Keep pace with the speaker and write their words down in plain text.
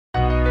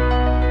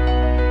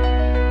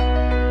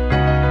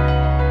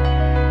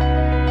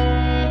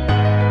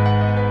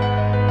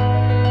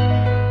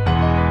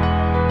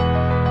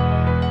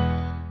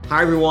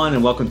Hi, everyone,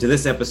 and welcome to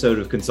this episode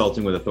of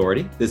Consulting with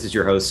Authority. This is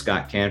your host,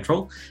 Scott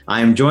Cantrell. I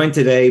am joined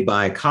today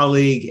by a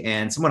colleague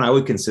and someone I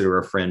would consider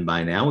a friend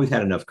by now. We've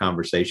had enough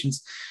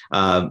conversations,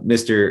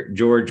 Mr.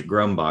 George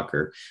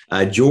Grumbacher.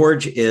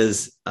 George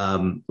is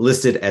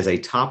listed as a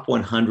top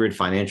 100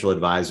 financial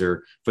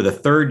advisor for the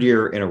third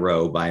year in a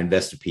row by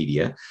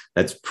Investopedia.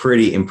 That's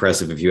pretty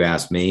impressive if you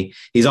ask me.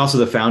 He's also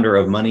the founder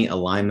of Money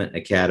Alignment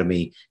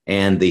Academy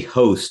and the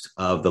host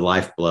of the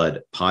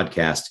Lifeblood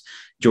podcast.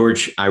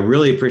 George, I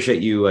really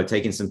appreciate you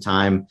taking some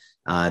time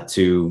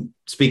to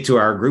speak to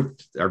our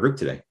group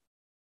today.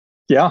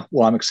 Yeah,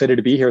 well, I'm excited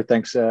to be here.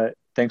 Thanks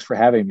for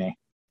having me.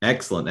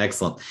 Excellent.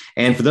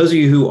 And for those of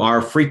you who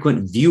are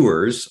frequent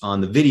viewers on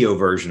the video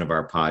version of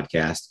our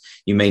podcast,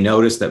 you may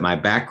notice that my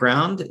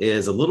background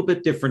is a little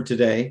bit different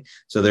today.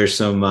 So there's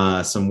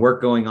some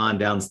work going on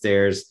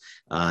downstairs.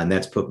 And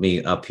that's put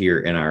me up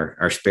here in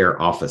our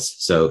spare office.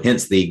 So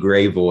hence the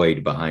gray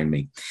void behind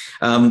me.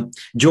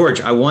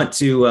 George, I want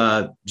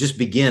to just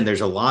begin.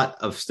 There's a lot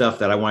of stuff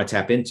that I want to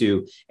tap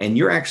into. And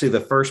you're actually the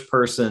first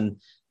person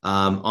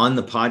on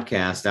the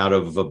podcast out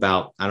of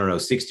about,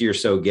 60 or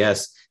so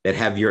guests that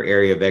have your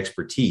area of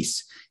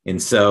expertise.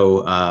 And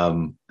so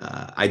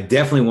I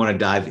definitely want to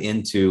dive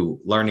into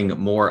learning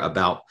more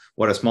about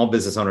what a small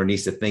business owner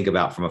needs to think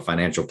about from a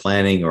financial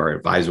planning or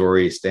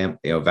advisory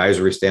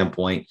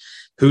standpoint,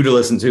 who to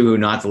listen to, who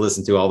not to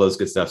listen to, all those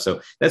good stuff.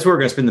 So that's where we're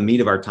going to spend the meat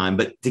of our time.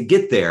 But to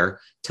get there,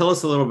 tell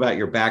us a little about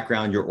your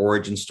background, your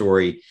origin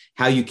story,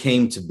 how you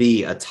came to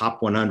be a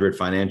top 100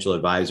 financial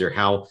advisor,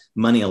 how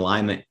Money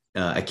Alignment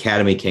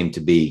Academy came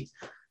to be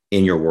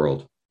in your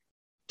world.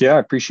 Yeah, I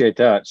appreciate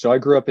that. So I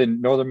grew up in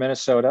northern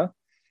Minnesota,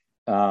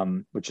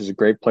 which is a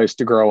great place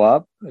to grow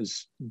up. I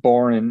was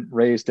born and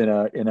raised in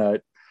a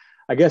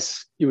I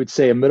guess you would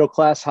say a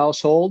middle-class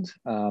household.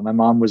 My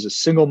mom was a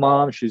single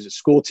mom. She was a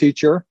school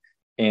teacher.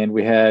 And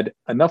we had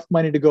enough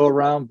money to go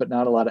around, but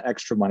not a lot of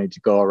extra money to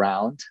go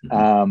around.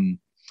 Mm-hmm.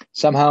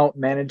 Somehow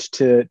managed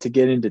to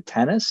get into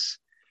tennis,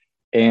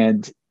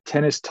 and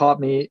tennis taught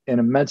me an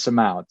immense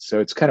amount. So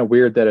it's kind of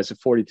weird that as a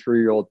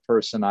 43-year-old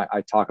person,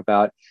 I talk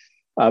about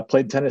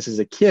playing tennis as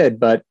a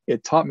kid, but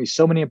it taught me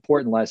so many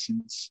important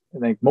lessons. I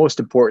think most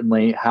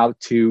importantly, how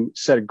to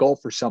set a goal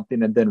for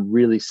something and then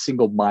really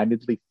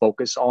single-mindedly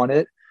focus on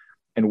it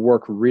and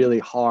work really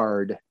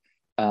hard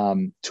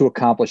to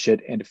accomplish it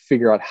and to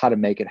figure out how to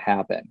make it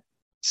happen.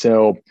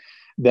 So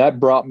that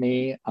brought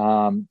me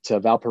to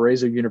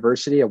Valparaiso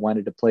University. I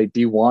wanted to play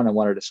D1. I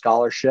wanted a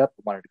scholarship.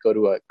 I wanted to go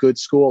to a good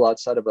school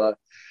outside of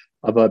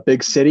a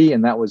big city,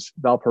 and that was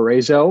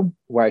Valparaiso,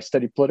 where I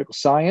studied political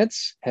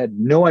science. Had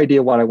no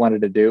idea what I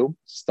wanted to do.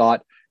 Just thought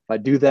if I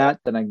do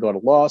that, then I can go to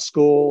law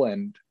school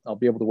and I'll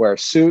be able to wear a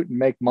suit and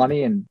make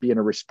money and be in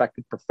a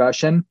respected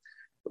profession.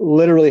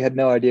 Literally had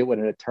no idea what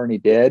an attorney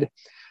did.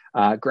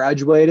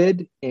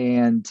 Graduated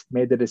and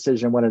made the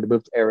decision I wanted to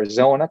move to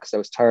Arizona because I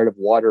was tired of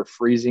water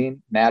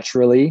freezing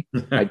naturally.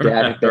 My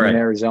dad had been in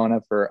Arizona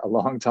for a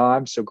long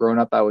time. So growing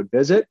up, I would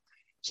visit.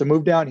 So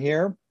moved down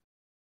here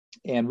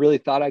and really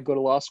thought I'd go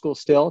to law school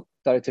still.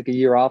 Thought I took a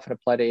year off and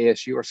applied to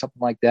ASU or something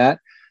like that.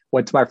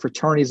 Went to my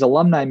fraternity's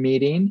alumni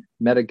meeting,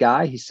 met a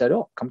guy. He said,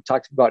 "Oh, come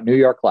talk to me about New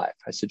York Life."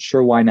 I said,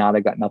 "Sure, why not?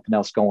 I got nothing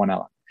else going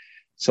on."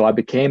 So I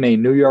became a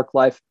New York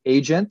Life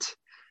agent.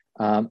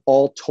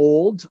 All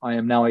told, I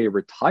am now a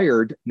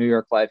retired New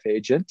York Life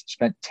agent.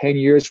 Spent 10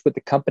 years with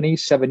the company,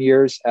 7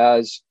 years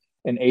as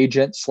an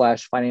agent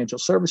 / financial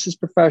services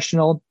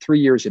professional, 3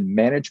 years in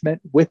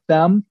management with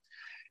them.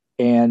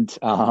 And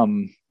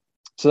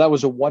so that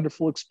was a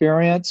wonderful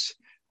experience.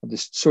 I'll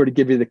just sort of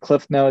give you the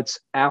cliff notes.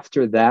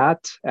 After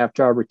that,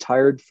 after I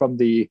retired from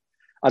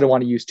I don't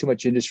want to use too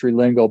much industry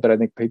lingo, but I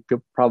think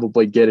people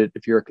probably get it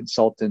if you're a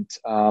consultant.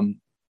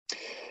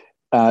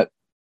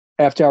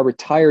 After I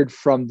retired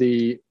from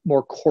the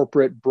more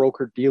corporate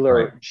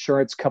broker-dealer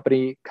insurance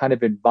company kind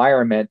of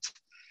environment,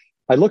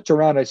 I looked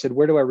around, I said,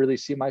 where do I really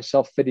see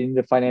myself fitting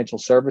into financial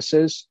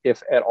services,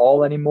 if at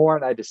all anymore?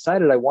 And I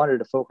decided I wanted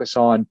to focus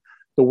on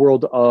the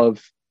world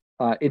of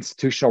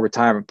institutional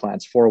retirement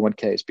plans,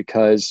 401ks,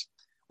 because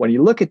when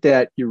you look at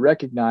that, you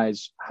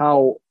recognize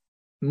how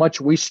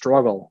much we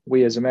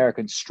as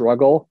Americans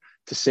struggle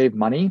to save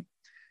money.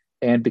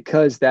 And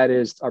because that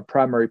is our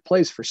primary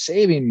place for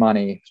saving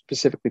money,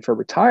 specifically for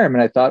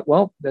retirement, I thought,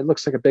 well, that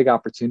looks like a big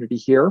opportunity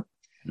here.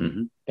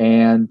 Mm-hmm.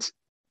 And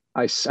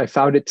I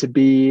found it to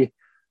be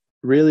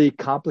really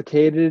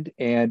complicated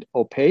and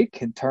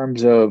opaque in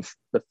terms of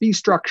the fee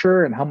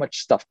structure and how much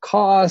stuff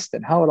cost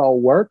and how it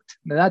all worked.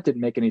 And that didn't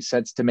make any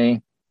sense to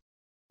me.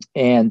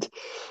 And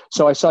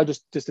so I saw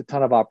just a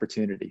ton of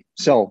opportunity.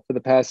 So for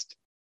the past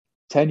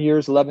 10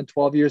 years, 11,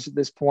 12 years at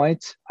this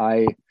point,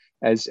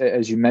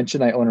 as you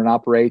mentioned, I own and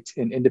operate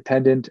an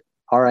independent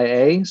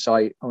RIA. So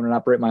I own and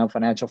operate my own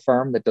financial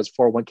firm that does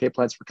 401k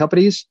plans for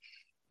companies.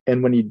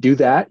 And when you do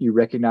that, you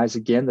recognize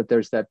again that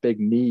there's that big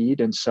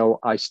need. And so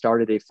I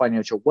started a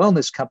financial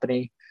wellness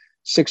company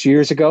 6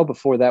 years ago.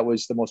 Before that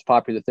was the most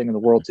popular thing in the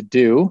world to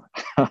do.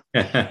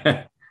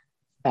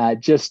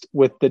 Just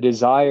with the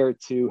desire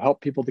to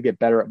help people to get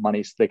better at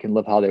money so they can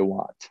live how they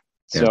want.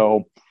 Yeah.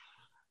 So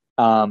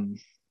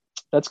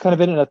that's kind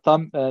of it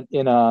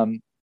in a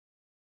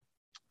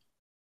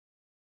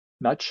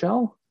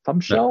nutshell,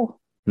 thumbshell,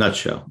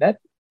 Nutshell. net.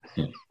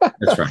 Yeah,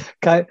 that's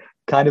right.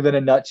 kind of in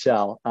a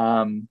nutshell.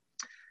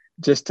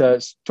 Just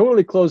to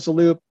totally close the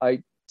loop,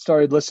 I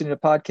started listening to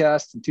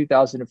podcasts in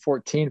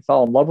 2014,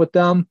 fell in love with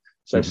them.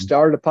 So I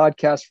started a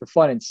podcast for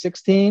fun in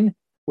 16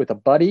 with a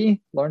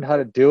buddy, learned how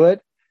to do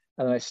it.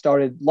 And I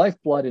started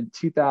Lifeblood in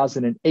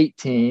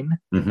 2018.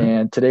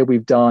 And today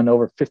we've done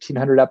over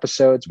 1,500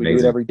 episodes. We do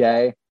it every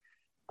day.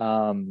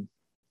 And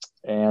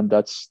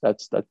that's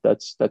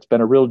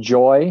been a real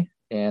joy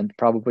and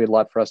probably a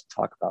lot for us to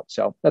talk about.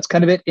 So that's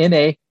kind of it in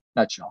a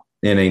nutshell.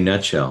 In a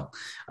nutshell.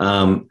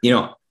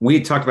 We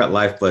talked about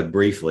Lifeblood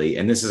briefly,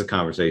 and this is a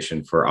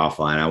conversation for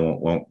offline. I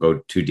won't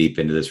go too deep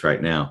into this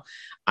right now.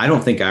 I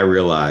don't think I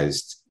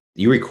realized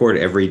you record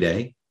every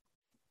day.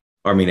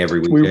 Every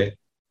weekday.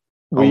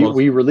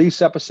 We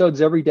release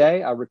episodes every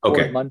day. I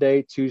record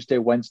Monday, Tuesday,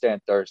 Wednesday,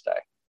 and Thursday.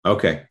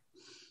 Okay.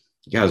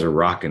 You guys are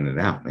rocking it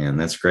out, man.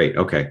 That's great.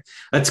 Okay.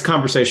 That's a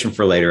conversation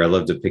for later. I'd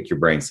love to pick your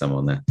brain some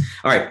on that.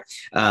 All right.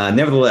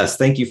 Nevertheless,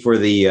 thank you for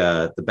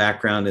the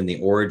background and the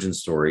origin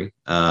story.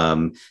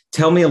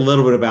 Tell me a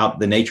little bit about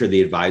the nature of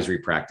the advisory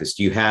practice.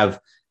 Do you have,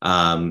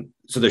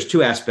 so there's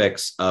two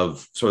aspects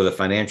of sort of the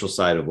financial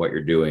side of what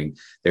you're doing.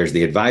 There's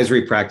the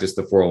advisory practice,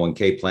 the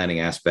 401k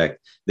planning aspect.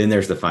 Then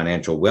there's the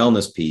financial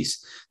wellness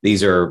piece.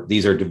 These are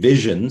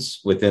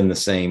divisions within the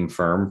same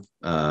firm.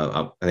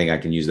 I think I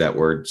can use that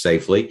word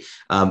safely.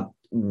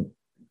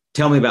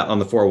 Tell me about on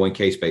the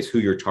 401k space, who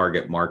your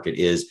target market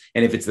is.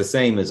 And if it's the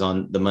same as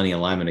on the Money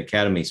Alignment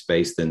Academy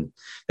space, then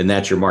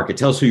that's your market.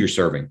 Tell us who you're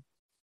serving.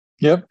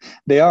 Yep.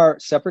 They are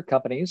separate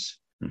companies.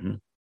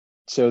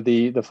 So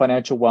the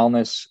financial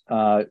wellness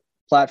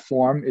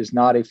platform is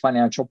not a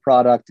financial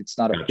product. It's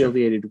not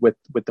affiliated with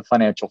the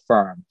financial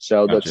firm.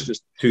 So that's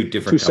just two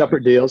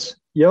separate deals.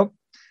 Yep.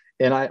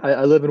 And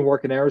I live and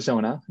work in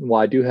Arizona. And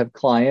while I do have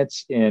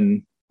clients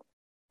in,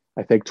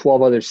 I think,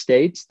 12 other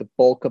states, the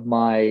bulk of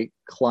my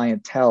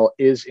clientele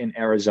is in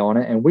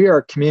Arizona. And we are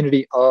a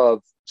community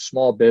of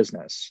small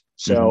business.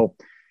 So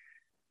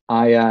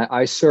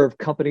I serve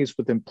companies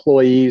with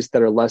employees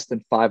that are less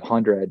than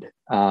 500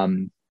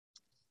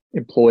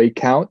 employee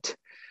count.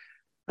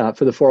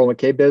 For the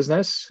 401k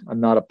business, I'm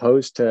not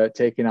opposed to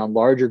taking on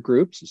larger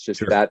groups. It's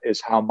just that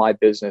is how my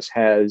business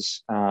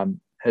has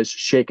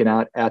shaken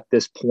out at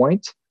this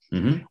point.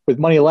 With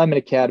Money Alignment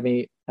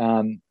Academy,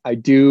 I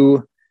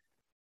do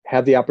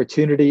have the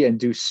opportunity and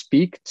do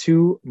speak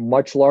to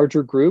much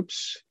larger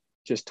groups,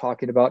 just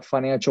talking about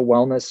financial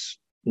wellness,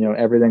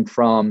 everything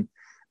from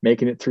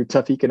making it through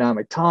tough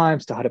economic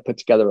times to how to put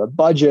together a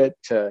budget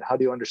to how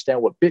do you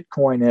understand what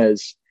Bitcoin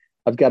is.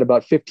 I've got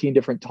about 15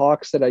 different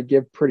talks that I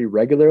give pretty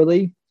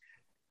regularly.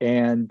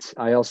 And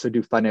I also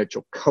do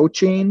financial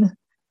coaching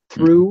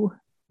through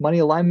Money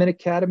Alignment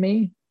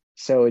Academy.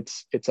 So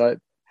it's a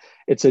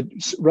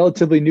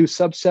relatively new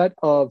subset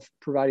of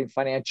providing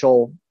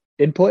financial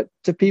input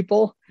to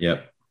people.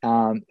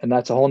 And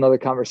that's a whole nother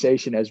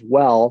conversation as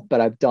well.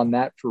 But I've done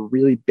that for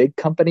really big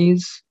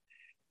companies.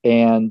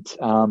 And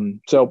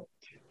so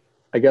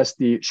I guess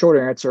the short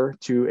answer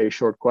to a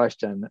short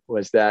question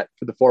was that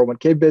for the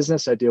 401k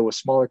business, I deal with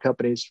smaller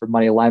companies. For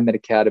Money Alignment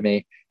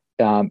Academy,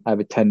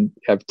 I've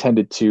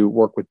tended to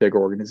work with bigger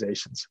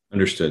organizations.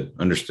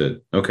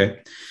 Understood. Okay,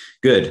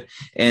 good.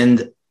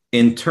 And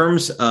in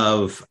terms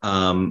of,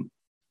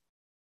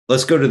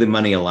 let's go to the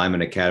Money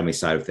Alignment Academy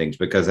side of things,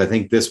 because I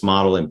think this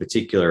model in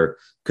particular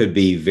could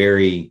be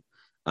very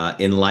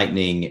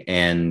enlightening.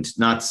 And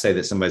not to say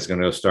that somebody's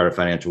going to go start a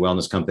financial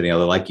wellness company,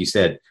 although like you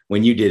said,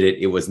 when you did it,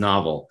 it was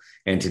novel.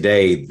 And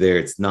today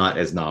it's not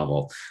as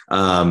novel.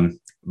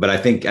 But I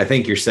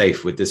think you're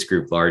safe with this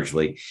group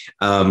largely.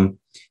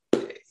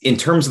 In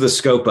terms of the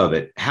scope of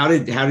it,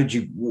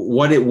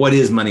 what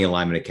is Money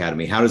Alignment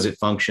Academy? How does it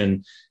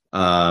function?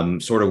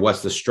 Sort of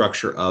what's the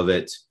structure of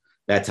it,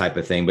 that type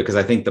of thing? Because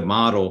I think the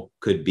model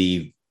could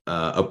be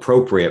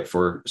appropriate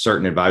for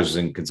certain advisors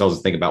and consultants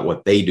to think about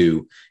what they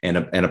do and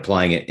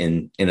applying it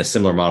in a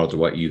similar model to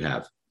what you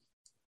have.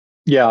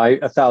 Yeah, I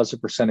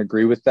 1,000%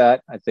 agree with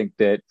that. I think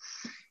that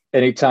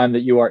anytime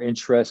that you are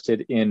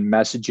interested in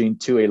messaging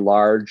to a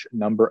large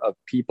number of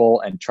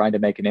people and trying to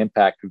make an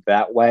impact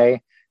that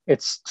way,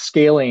 it's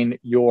scaling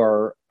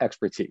your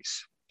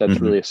expertise. That's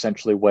really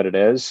essentially what it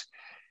is.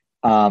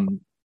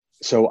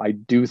 So I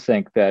do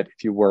think that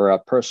if you were a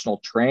personal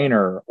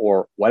trainer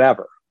or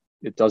whatever,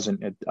 I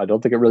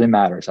don't think it really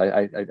matters.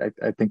 I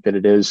think that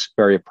it is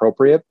very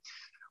appropriate.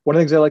 One of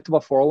the things I liked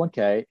about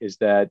 401k is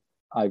that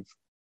I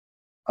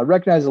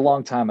recognized a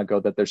long time ago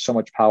that there's so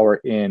much power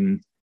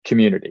in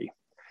community,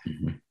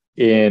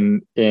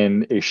 in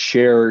a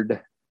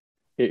shared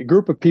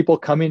group of people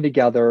coming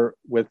together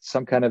with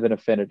some kind of an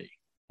affinity.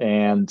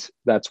 And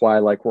that's why I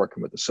like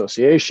working with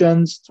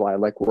associations. That's why I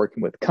like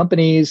working with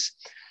companies.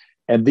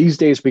 And these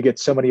days we get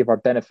so many of our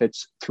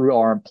benefits through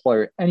our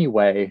employer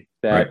anyway,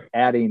 that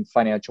adding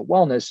financial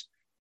wellness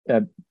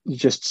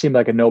just seemed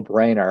like a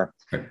no-brainer.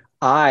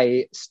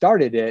 I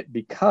started it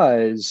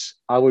because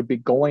I would be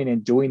going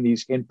and doing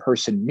these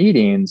in-person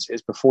meetings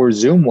is before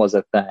Zoom was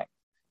a thing.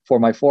 for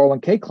my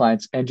 401k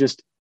clients, and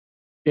just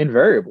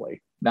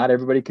invariably, not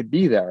everybody could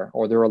be there,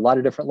 or there were a lot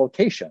of different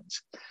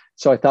locations.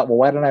 So I thought, well,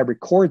 why don't I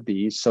record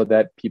these so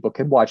that people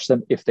can watch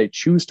them if they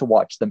choose to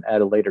watch them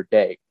at a later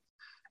date?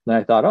 Then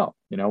I thought, oh,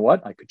 you know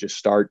what? I could just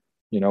start,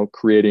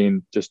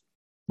 creating just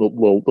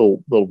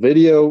little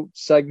video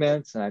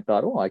segments. And I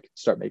thought, oh, I could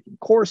start making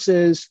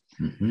courses.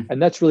 Mm-hmm.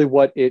 And that's really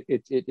what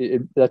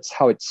that's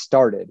how it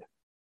started.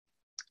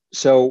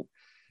 So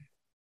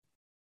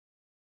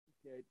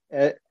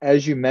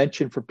as you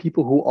mentioned, for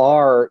people who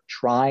are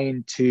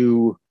trying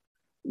to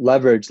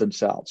leverage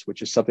themselves,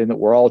 which is something that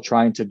we're all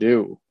trying to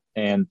do,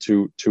 and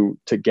to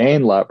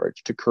gain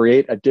leverage, to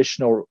create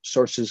additional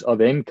sources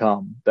of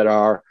income that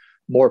are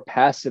more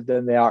passive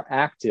than they are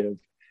active,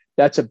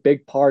 that's a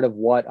big part of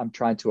what I'm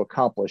trying to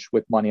accomplish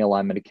with Money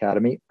Alignment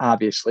Academy.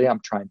 Obviously, I'm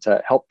trying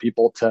to help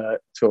people to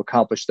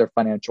accomplish their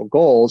financial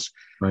goals,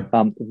 right,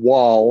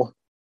 while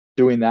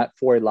doing that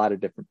for a lot of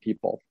different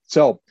people.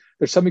 So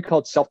there's something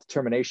called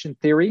self-determination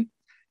theory,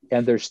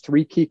 and there's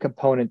 3 key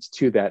components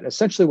to that.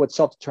 Essentially, what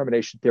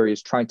self-determination theory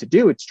is trying to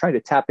do, it's trying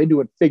to tap into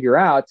and figure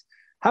out,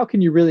 how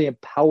can you really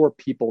empower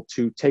people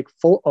to take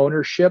full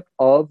ownership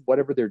of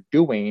whatever they're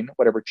doing,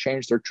 whatever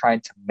change they're trying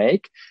to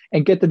make,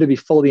 and get them to be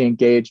fully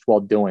engaged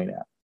while doing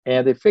it?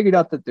 And they figured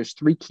out that there's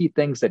 3 key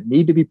things that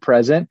need to be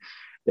present.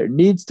 There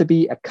needs to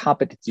be a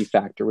competency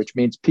factor, which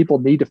means people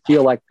need to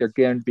feel like they're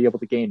going to be able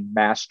to gain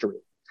mastery.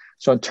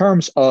 So in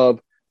terms of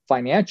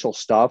financial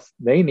stuff,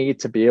 they need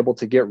to be able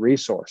to get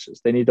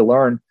resources. They need to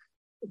learn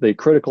the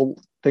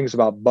critical things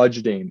about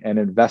budgeting and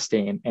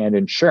investing and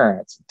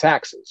insurance and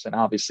taxes. And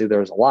obviously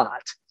there's a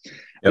lot. Yep.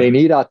 They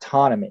need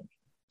autonomy.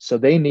 So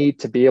they need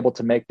to be able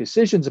to make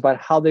decisions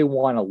about how they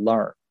want to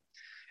learn.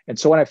 And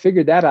so when I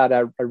figured that out,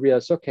 I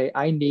realized, okay,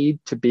 I need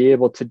to be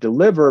able to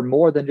deliver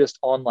more than just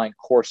online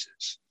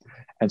courses.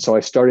 And so I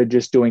started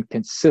just doing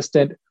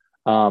consistent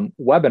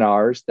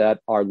webinars that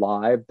are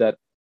live, that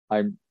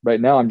right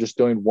now I'm just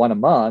doing one a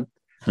month,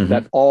 mm-hmm,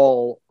 that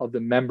all of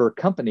the member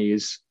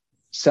companies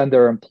send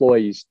their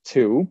employees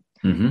to.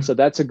 Mm-hmm. So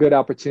that's a good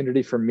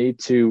opportunity for me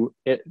to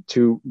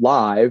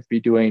live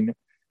be doing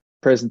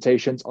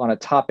presentations on a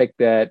topic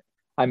that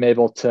I'm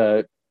able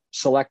to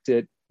select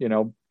it,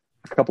 a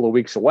couple of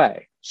weeks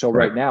away. So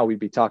right now we'd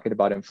be talking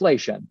about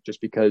inflation,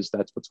 just because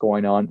that's what's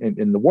going on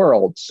in the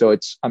world. So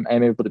I'm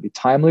able to be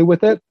timely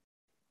with it.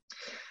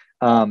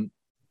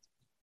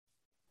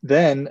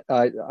 Then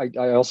I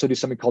also do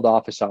something called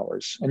office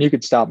hours, and you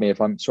could stop me if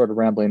I'm sort of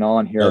rambling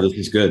on here. No, this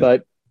is good.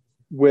 But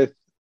with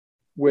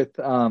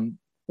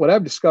what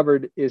I've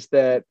discovered is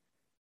that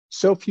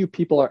so few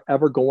people are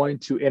ever going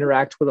to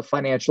interact with a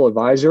financial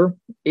advisor.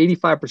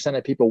 85%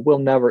 of people will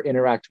never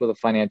interact with a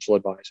financial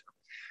advisor.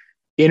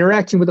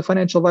 Interacting with a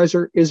financial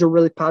advisor is a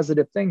really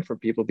positive thing for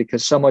people,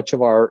 because so much of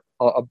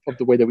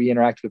the way that we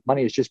interact with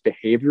money is just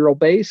behavioral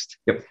based.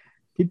 Yep.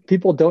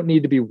 People don't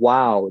need to be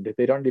wowed.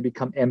 They don't need to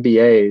become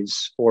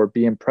MBAs or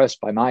be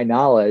impressed by my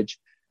knowledge.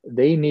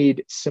 They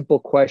need simple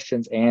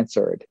questions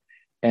answered.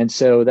 And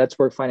so that's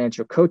where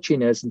financial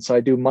coaching is. And so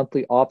I do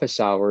monthly office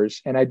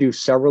hours, and I do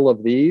several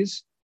of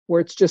these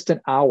where it's just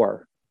an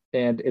hour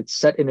and it's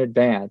set in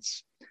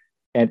advance.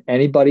 And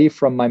anybody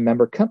from my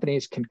member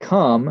companies can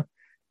come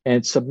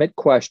and submit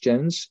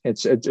questions.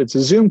 It's a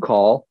Zoom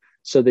call.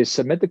 So they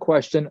submit the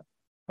question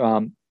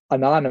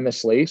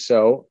anonymously.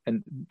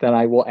 And then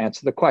I will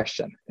answer the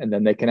question, and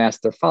then they can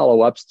ask their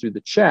follow-ups through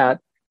the chat,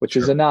 which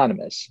is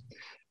anonymous.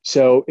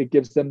 So it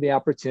gives them the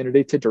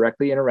opportunity to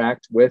directly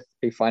interact with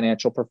a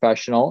financial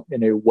professional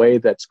in a way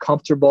that's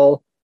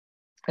comfortable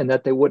and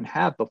that they wouldn't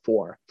have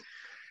before.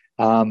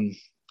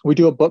 We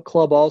do a book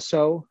club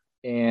also,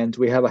 and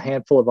we have a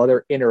handful of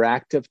other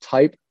interactive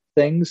type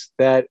things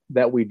that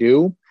we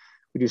do.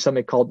 We do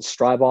something called the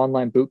Strive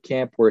Online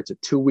Bootcamp, where it's a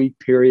 2-week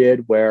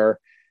period where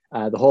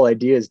the whole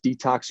idea is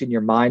detoxing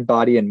your mind,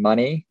 body, and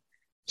money.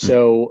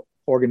 So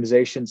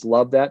organizations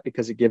love that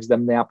because it gives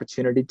them the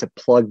opportunity to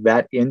plug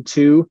that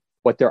into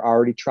what they're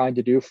already trying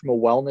to do from a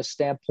wellness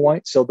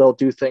standpoint. So they'll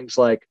do things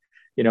like,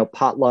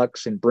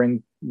 potlucks and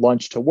bring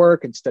lunch to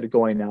work instead of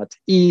going out to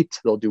eat.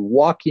 They'll do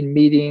walking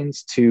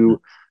meetings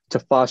to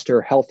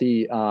foster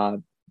healthy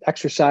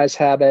exercise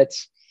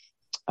habits.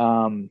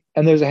 And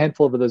there's a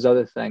handful of those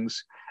other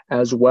things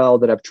as well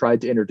that I've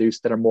tried to introduce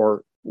that are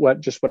more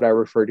what I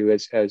refer to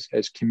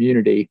as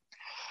community.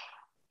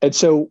 And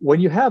so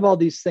when you have all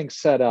these things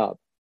set up,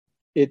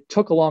 it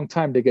took a long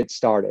time to get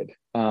started.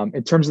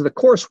 In terms of the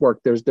coursework,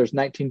 there's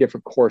 19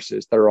 different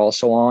courses that are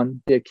also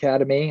on the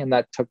Academy, and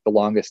that took the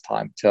longest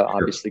time to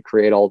obviously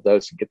create all of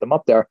those and get them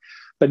up there.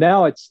 But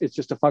now it's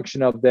just a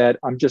function of that.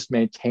 I'm just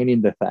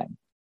maintaining the thing.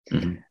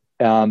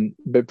 Mm-hmm.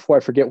 But before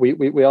I forget,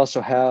 we also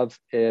have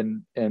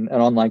an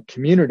online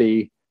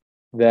community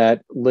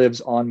that lives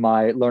on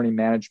my learning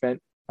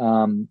management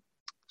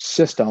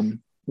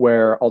system,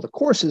 where all the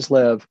courses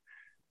live,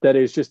 that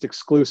is just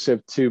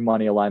exclusive to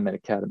Money Alignment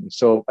Academy.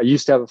 So I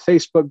used to have a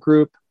Facebook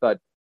group, but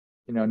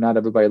not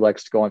everybody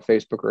likes to go on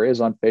Facebook or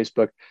is on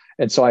Facebook.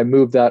 And so I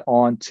moved that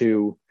on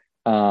to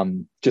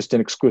just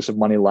an exclusive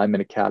Money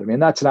Alignment Academy.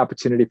 And that's an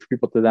opportunity for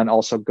people to then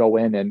also go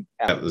in and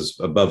that was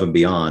above and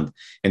beyond.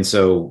 And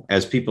so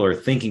as people are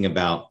thinking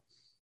about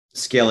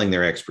scaling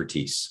their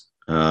expertise,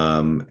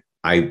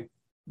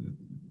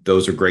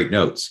 those are great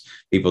notes.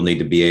 People need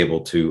to be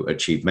able to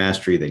achieve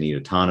mastery. They need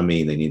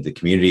autonomy. They need the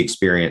community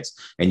experience.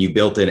 And you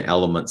built in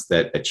elements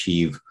that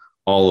achieve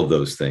all of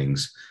those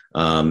things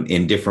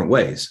in different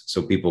ways,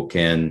 so people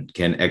can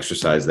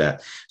exercise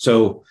that.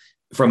 So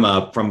from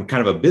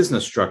kind of a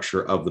business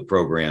structure of the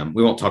program,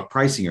 we won't talk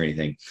pricing or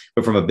anything,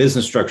 but from a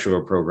business structure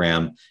of a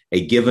program,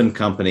 a given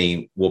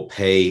company will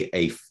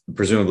pay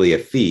presumably a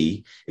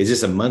fee. Is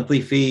this a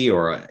monthly fee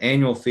or an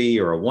annual fee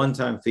or a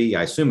one-time fee?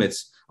 I assume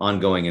it's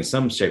ongoing in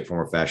some shape, form,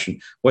 or fashion.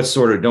 What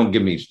sort of, don't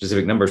give me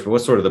specific numbers, but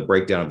what's sort of the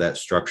breakdown of that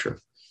structure?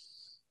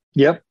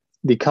 Yep.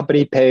 The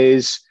company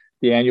pays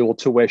the annual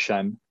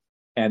tuition,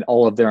 and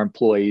all of their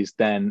employees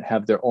then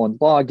have their own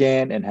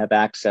login and have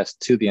access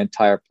to the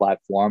entire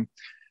platform.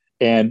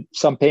 And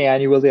some pay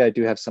annually. I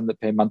do have some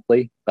that pay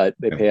monthly, but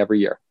they pay every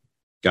year.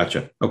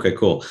 Gotcha. Okay,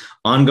 cool.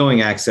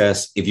 Ongoing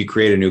access. If you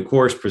create a new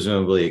course,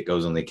 presumably it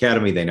goes on the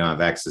academy. They now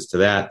have access to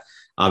that.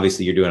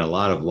 Obviously, you're doing a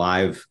lot of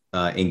live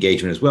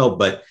engagement as well.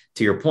 But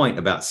to your point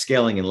about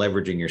scaling and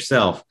leveraging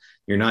yourself,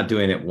 you're not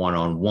doing it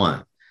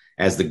one-on-one.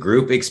 As the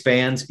group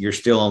expands, you're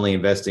still only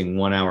investing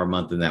 1 hour a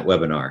month in that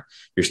webinar.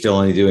 You're still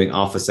only doing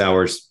office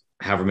hours,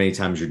 however many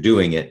times you're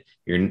doing it.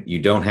 You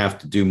don't have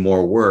to do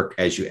more work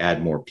as you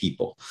add more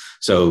people.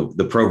 So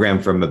the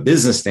program from a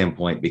business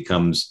standpoint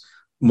becomes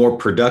more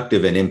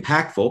productive and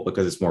impactful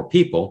because it's more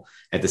people.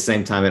 At the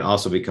same time, it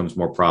also becomes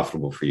more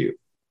profitable for you.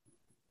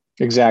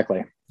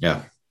 Exactly.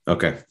 Yeah.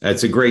 Okay.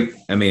 That's a great,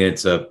 I mean,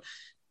 it's an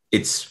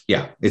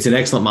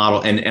excellent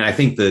model. And I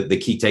think the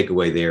key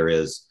takeaway there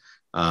is,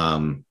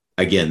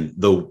 again,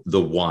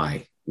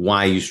 the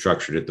why you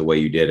structured it the way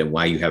you did and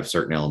why you have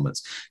certain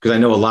elements. Because I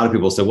know a lot of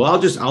people say, well,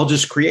 I'll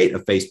just create a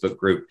Facebook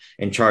group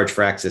and charge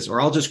for access,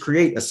 or I'll just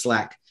create a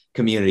Slack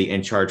community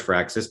and charge for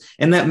access.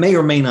 And that may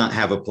or may not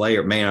have a play,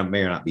 or may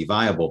or not be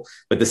viable.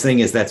 But the thing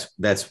is,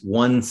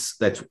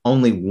 that's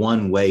only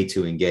one way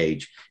to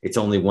engage. It's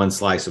only one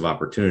slice of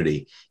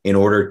opportunity in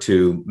order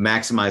to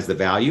maximize the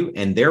value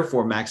and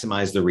therefore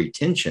maximize the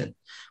retention,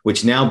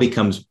 which now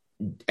becomes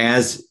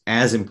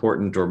as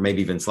important, or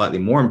maybe even slightly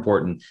more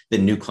important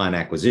than new client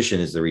acquisition,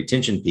 is the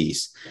retention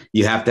piece.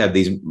 You have to have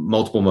these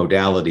multiple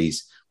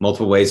modalities,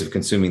 multiple ways of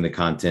consuming the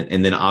content,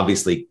 and then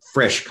obviously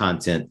fresh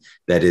content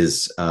that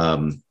is,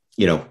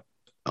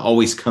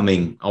 always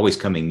coming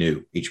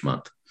new each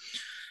month.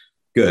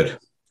 Good.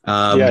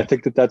 I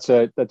think that's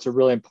a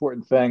really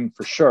important thing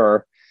for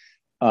sure.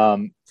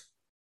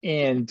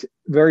 And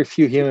very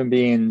few human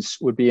beings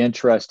would be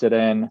interested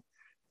in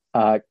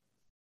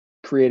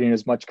creating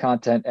as much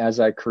content as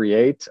I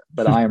create,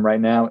 but I am right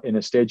now in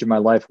a stage of my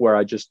life where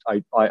I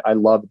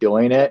love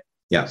doing it.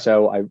 Yeah.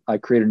 So I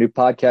create a new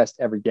podcast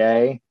every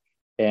day,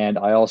 and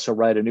I also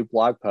write a new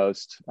blog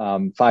post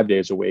 5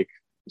 days a week.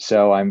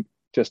 So I'm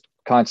just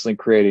constantly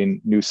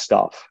creating new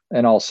stuff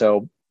and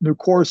also new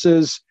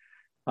courses.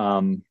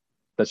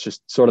 That's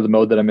just sort of the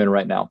mode that I'm in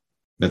right now.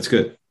 That's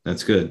good.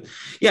 That's good.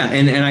 Yeah.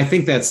 And I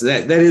think that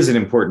is an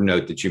important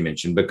note that you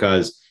mentioned,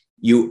 because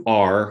you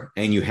are,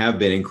 and you have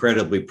been,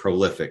 incredibly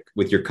prolific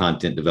with your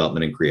content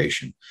development and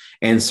creation.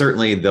 And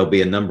certainly there'll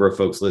be a number of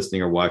folks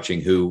listening or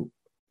watching who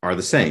are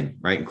the same,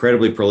 right?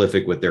 Incredibly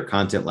prolific with their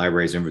content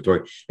libraries,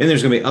 inventory. And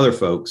there's going to be other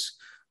folks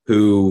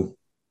who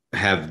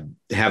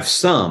have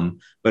some,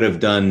 but have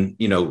done,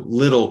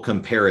 little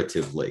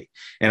comparatively.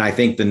 And I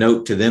think the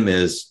note to them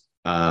is,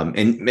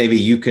 and maybe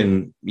you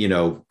can,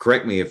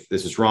 correct me if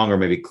this is wrong, or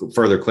maybe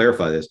further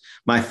clarify this.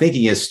 My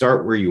thinking is,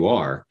 start where you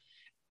are.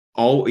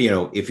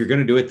 If you're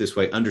going to do it this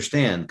way,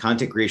 understand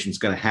content creation is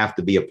going to have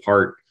to be a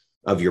part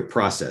of your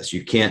process.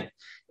 You can't,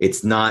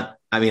 it's not,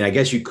 I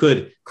guess you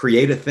could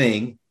create a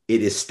thing.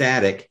 It is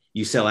static.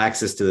 You sell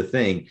access to the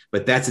thing,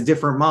 but that's a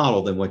different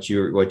model than what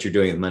you're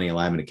doing with Money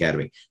Alignment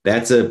Academy.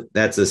 That's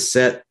a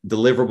set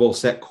deliverable,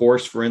 set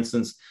course, for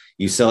instance.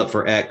 You sell it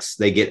for X,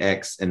 they get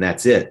X, and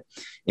that's it.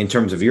 In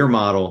terms of your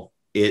model,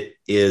 it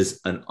is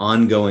an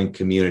ongoing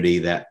community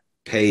that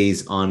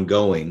pays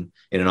ongoing,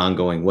 in an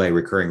ongoing way,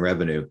 recurring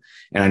revenue.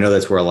 And I know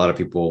that's where a lot of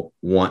people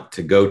want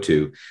to go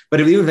to. But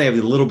even if they have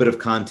a little bit of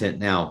content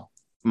now,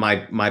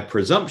 my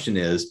presumption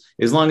is,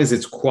 as long as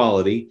it's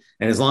quality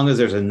and as long as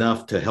there's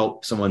enough to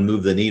help someone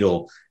move the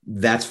needle,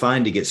 that's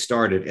fine to get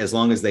started, as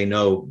long as they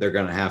know they're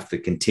going to have to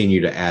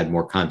continue to add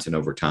more content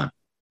over time.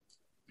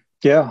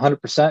 Yeah,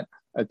 100%.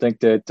 I think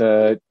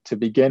that to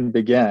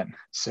begin.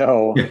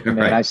 So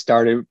right. I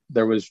started,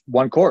 there was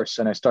one course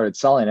and I started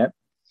selling it.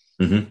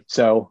 Mm-hmm.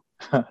 So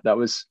that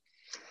was,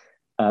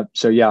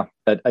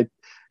 but I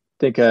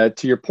think to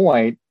your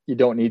point, you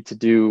don't need to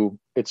do,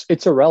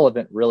 it's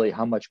irrelevant really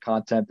how much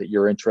content that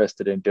you're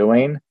interested in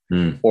doing,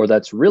 or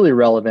that's really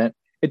relevant.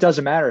 It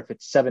doesn't matter if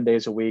it's 7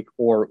 days a week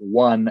or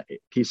one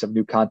piece of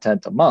new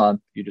content a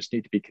month. You just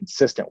need to be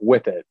consistent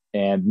with it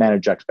and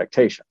manage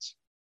expectations.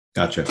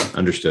 Gotcha.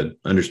 Understood.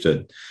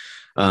 Good.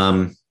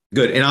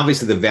 And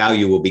obviously the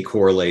value will be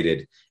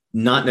correlated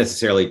not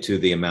necessarily to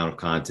the amount of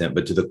content,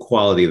 but to the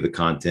quality of the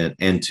content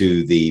and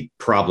to the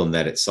problem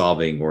that it's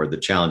solving or the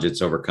challenge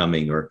it's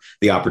overcoming or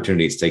the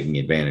opportunity it's taking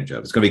advantage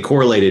of. It's going to be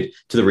correlated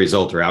to the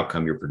result or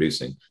outcome you're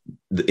producing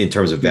in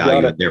terms of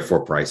value and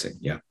therefore pricing.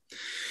 Yeah.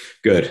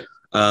 Good.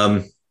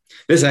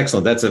 This is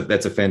excellent.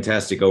 That's a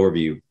fantastic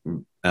overview.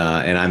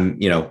 And I'm,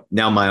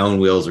 now my own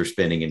wheels are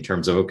spinning in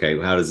terms of, okay,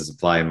 how does this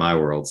apply in my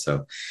world?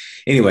 So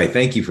anyway,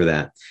 thank you for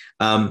that.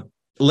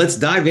 Let's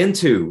dive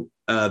into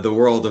the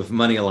world of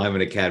Money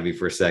Alignment Academy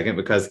for a second,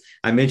 because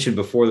I mentioned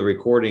before the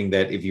recording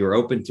that if you're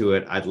open to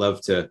it, I'd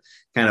love to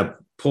kind of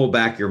pull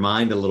back your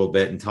mind a little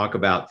bit and talk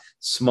about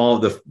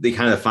the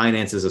kind of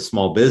finances of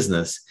small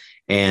business.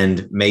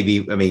 And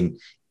maybe,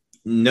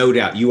 no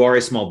doubt you are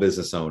a small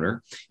business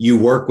owner. You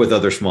work with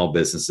other small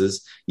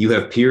businesses. You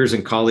have peers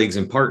and colleagues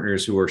and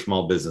partners who are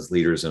small business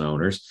leaders and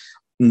owners.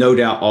 No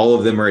doubt all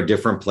of them are at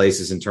different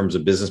places in terms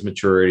of business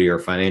maturity or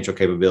financial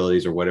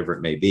capabilities or whatever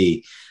it may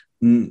be.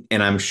 And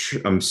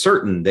I'm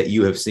certain that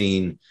you have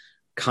seen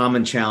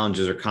common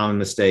challenges or common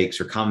mistakes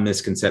or common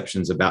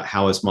misconceptions about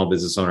how a small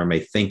business owner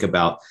may think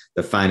about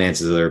the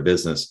finances of their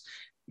business.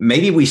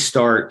 Maybe we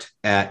start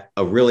at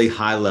a really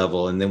high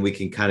level and then we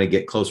can kind of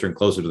get closer and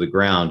closer to the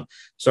ground,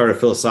 start at a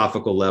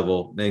philosophical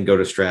level, then go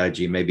to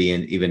strategy, maybe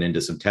even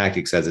into some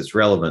tactics as it's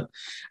relevant.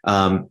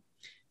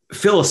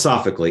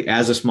 Philosophically,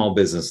 as a small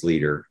business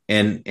leader,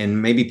 and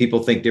maybe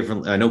people think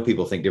differently. I know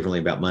people think differently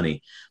about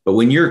money, but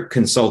when you're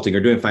consulting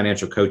or doing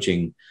financial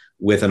coaching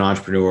with an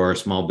entrepreneur or a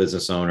small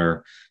business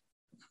owner,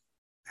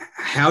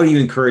 how do you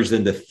encourage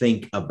them to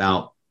think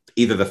about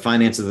either the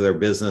finances of their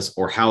business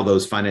or how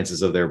those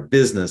finances of their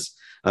business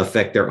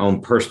affect their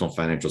own personal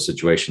financial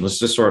situation? Let's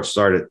just sort of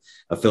start at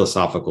a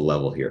philosophical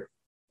level here.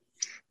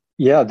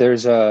 Yeah,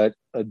 there's a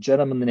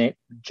gentleman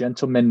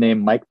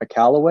named Mike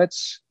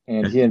Michalowicz,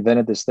 and he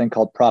invented this thing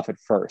called Profit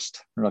First.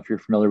 I don't know if you're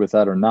familiar with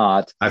that or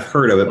not. I've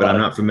heard of it, but I'm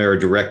not familiar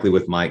directly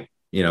with Mike,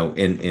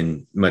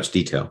 in much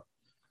detail.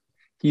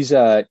 He's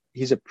a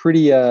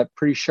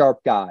pretty sharp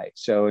guy.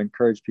 So I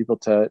encourage people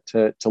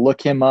to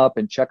look him up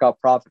and check out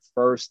Profit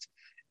First.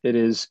 It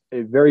is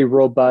a very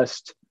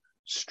robust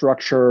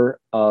structure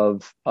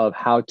of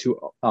how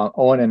to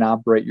own and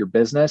operate your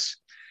business.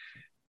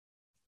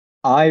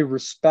 I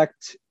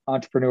respect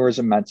entrepreneurs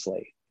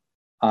immensely.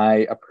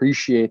 I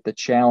appreciate the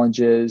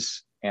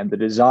challenges and the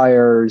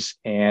desires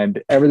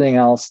and everything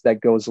else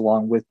that goes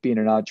along with being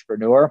an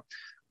entrepreneur.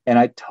 And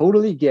I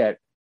totally get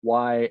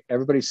why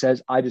everybody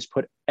says, I just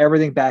put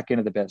everything back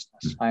into the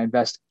business. I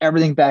invest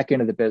everything back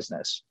into the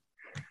business.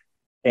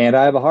 And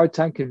I have a hard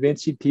time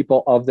convincing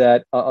people of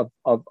that, of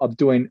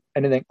doing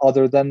anything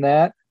other than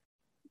that.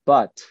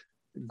 But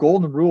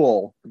golden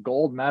rule, the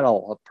gold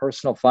medal of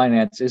personal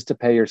finance is to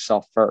pay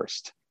yourself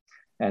first.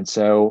 And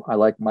so I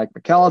like Mike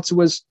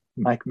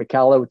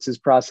Michalowicz's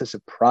process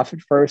of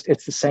Profit First.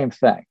 It's the same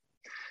thing.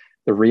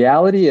 The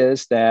reality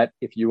is that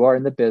if you are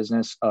in the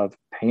business of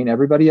paying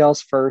everybody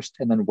else first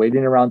and then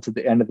waiting around to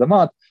the end of the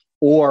month,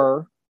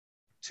 or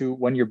to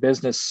when your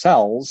business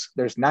sells,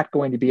 there's not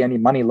going to be any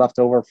money left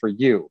over for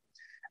you.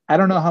 I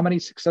don't know how many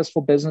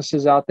successful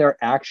businesses out there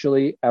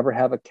actually ever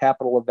have a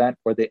capital event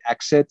where they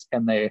exit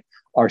and they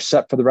are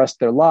set for the rest of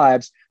their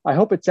lives. I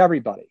hope it's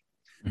everybody.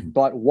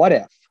 But what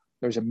if?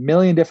 There's a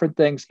million different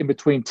things in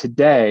between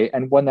today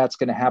and when that's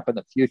going to happen in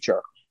the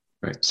future.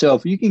 Right. So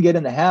if you can get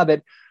in the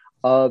habit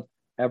of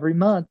every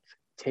month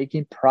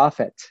taking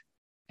profit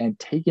and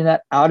taking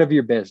that out of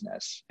your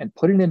business and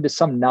putting it into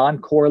some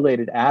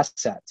non-correlated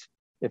asset,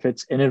 if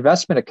it's an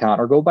investment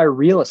account or go buy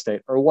real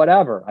estate or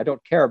whatever, I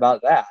don't care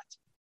about that.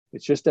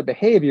 It's just a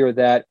behavior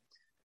that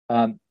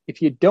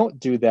if you don't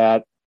do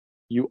that,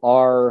 you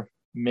are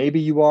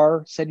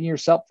setting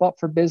yourself up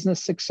for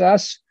business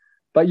success,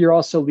 but you're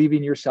also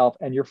leaving yourself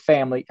and your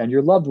family and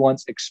your loved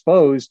ones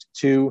exposed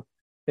to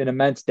an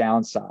immense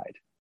downside,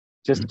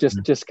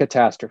 just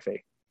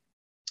catastrophe.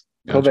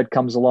 Gotcha. COVID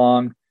comes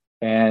along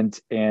and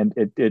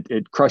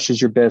it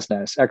crushes your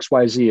business,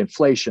 XYZ,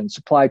 inflation,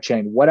 supply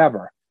chain,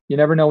 whatever. You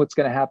never know what's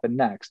going to happen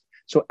next.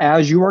 So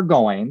as you are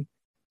going,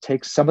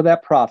 take some of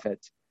that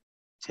profit,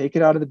 take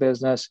it out of the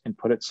business and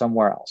put it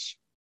somewhere else.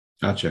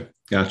 Gotcha.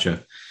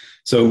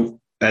 So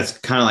that's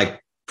kind of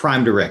like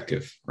prime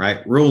directive,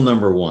 right? Rule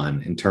number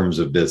one in terms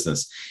of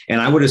business. And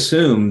I would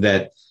assume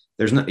that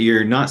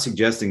you're not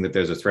suggesting that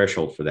there's a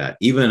threshold for that.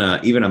 Even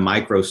a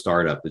micro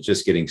startup that's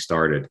just getting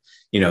started,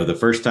 the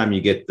first time you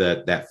get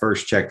that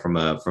first check from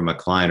a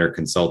client or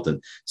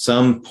consultant,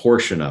 some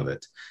portion of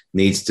it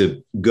needs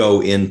to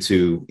go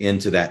into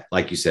that,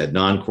 like you said,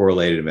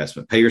 non-correlated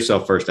investment. Pay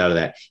yourself first out of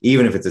that,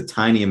 even if it's a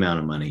tiny amount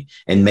of money,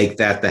 and make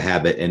that the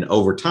habit. And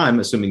over time,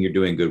 assuming you're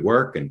doing good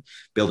work and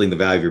building the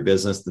value of your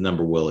business, the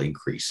number will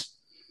increase.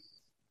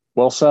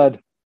 Well said.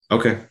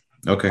 Okay.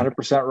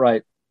 100%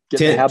 right. Get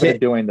the habit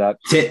of doing that.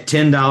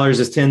 $10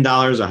 is $10,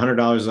 $100 is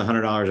 $100,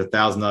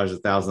 $1,000 is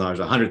 $1,000,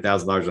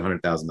 $100,000 is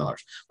 $100,000.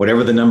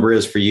 Whatever the number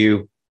is for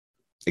you,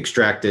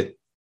 extract it,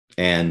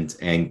 and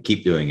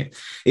keep doing it.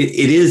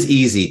 It is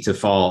easy to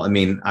fall. I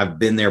mean, I've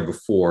been there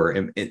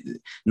before,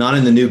 not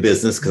in the new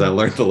business because I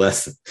learned the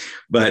lesson,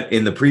 but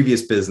in the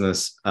previous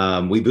business,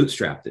 we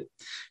bootstrapped it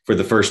for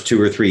the first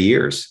 2 or 3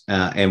 years,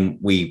 and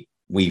we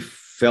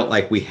felt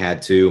like we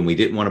had to, and we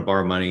didn't want to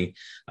borrow money,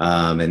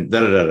 and da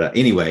da da da.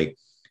 Anyway,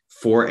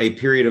 for a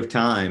period of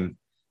time,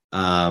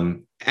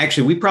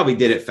 actually, we probably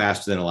did it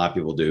faster than a lot of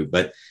people do,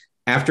 but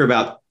after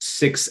about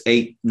 6,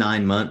 8,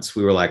 9 months,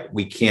 we were like,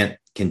 we can't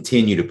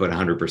continue to put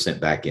 100%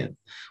 back in.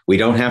 We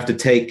don't have to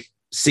take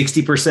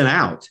 60%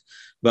 out,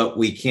 but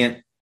we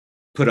can't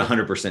put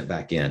 100%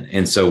 back in.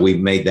 And so we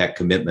made that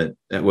commitment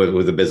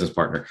with a business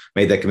partner,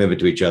 made that commitment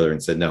to each other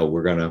and said, no,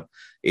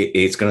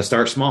 it's going to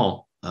start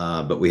small,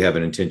 but we have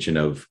an intention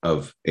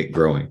of it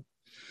growing.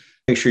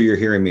 Make sure you're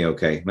hearing me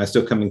okay. Am I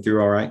still coming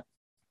through all right?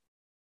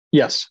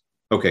 Yes.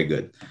 Okay,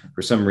 good.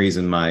 For some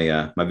reason,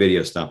 my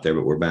video stopped there,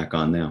 but we're back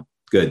on now.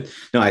 Good.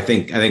 No, I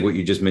think what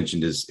you just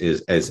mentioned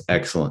is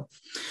excellent.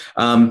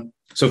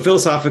 So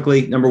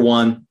philosophically, number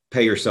one,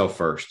 pay yourself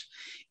first.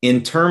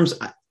 In terms,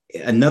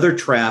 another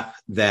trap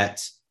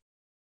that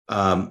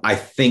I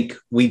think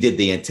we did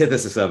the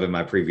antithesis of in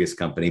my previous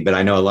company, but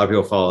I know a lot of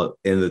people fall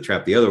into the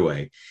trap the other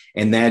way,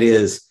 and that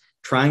is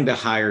trying to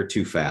hire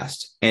too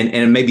fast.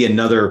 And maybe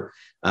another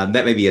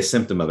that may be a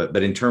symptom of it.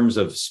 But in terms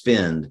of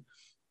spend,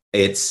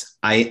 it's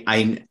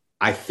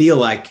I feel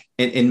like,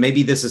 and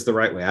maybe this is the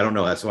right way. I don't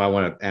know. That's why I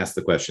want to ask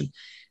the question.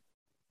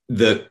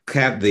 The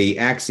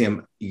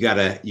axiom, you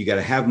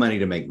gotta have money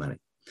to make money.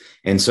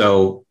 And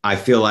so I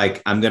feel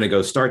like I'm going to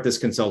go start this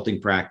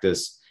consulting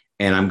practice,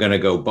 and I'm going to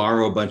go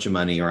borrow a bunch of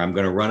money, or I'm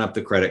going to run up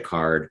the credit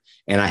card.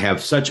 And I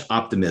have such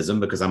optimism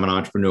because I'm an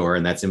entrepreneur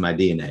and that's in my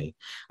DNA.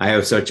 I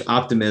have such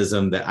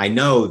optimism that I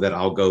know that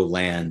I'll go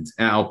land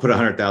and I'll put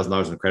 $100,000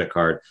 on a credit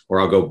card, or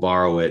I'll go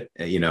borrow it,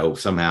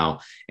 somehow.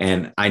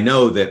 And I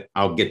know that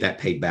I'll get that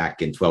paid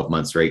back in 12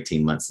 months or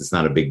 18 months. It's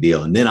not a big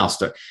deal. And then I'll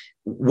start.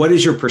 What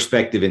is your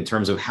perspective in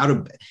terms of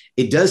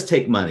it does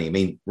take money? I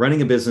mean,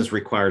 running a business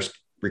requires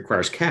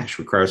cash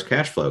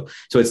flow.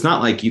 So it's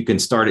not like you can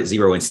start at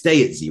zero and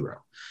stay at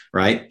zero.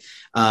 Right.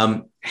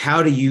 How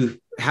would you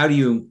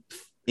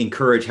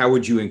encourage an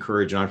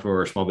entrepreneur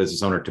or a small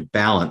business owner to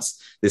balance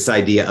this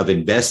idea of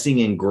investing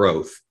in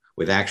growth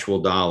with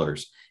actual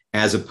dollars,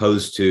 as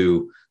opposed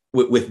to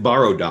with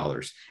borrowed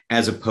dollars,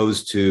 as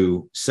opposed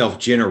to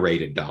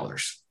self-generated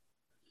dollars?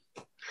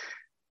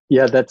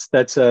 Yeah,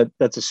 that's a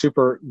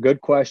super good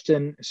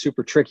question,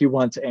 super tricky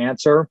one to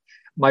answer.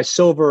 My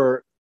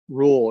silver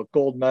medal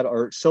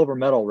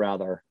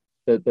rather,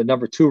 the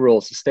number 2 rule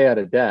is to stay out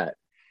of debt.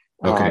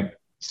 Okay.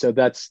 So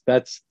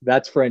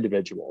that's for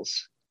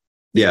individuals,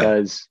 yeah,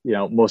 because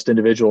most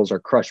individuals are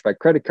crushed by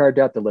credit card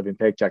debt. They're living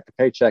paycheck to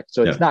paycheck,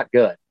 so it's not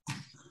good.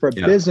 For a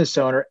business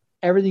owner,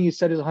 everything you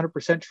said is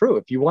 100% true.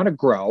 If you want to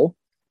grow,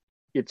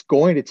 it's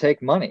going to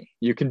take money.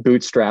 You can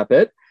bootstrap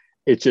it.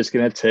 It's just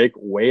going to take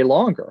way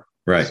longer.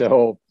 Right.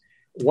 So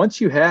once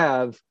you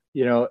have,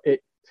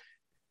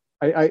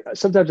 I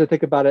sometimes I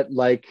think about it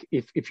like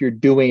if you're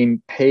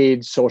doing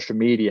paid social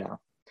media,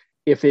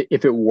 if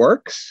it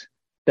works,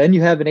 then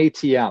you have an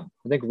ATM.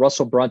 I think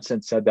Russell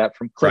Brunson said that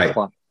from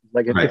ClickFunnels.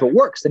 Like if it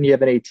works, then you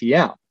have an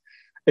ATM.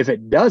 If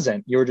it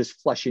doesn't, you're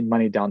just flushing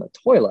money down the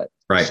toilet.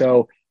 Right.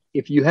 So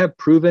if you have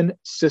proven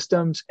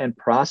systems and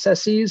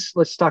processes,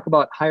 let's talk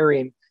about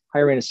hiring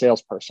a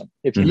salesperson.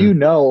 If you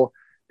know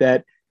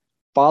that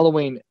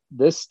following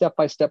this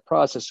step-by-step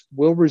process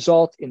will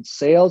result in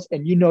sales,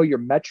 and your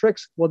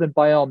metrics, well, then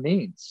by all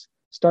means,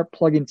 start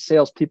plugging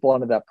salespeople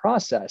into that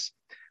process.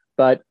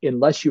 But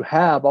unless you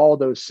have all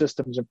those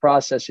systems and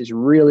processes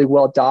really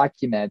well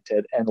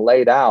documented and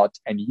laid out,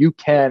 and you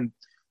can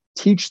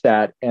teach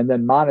that and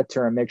then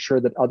monitor and make sure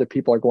that other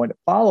people are going to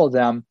follow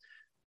them,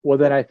 well,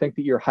 then I think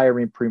that you're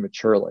hiring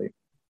prematurely.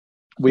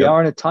 We are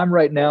in a time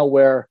right now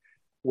where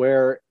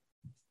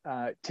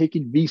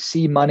taking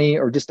VC money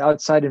or just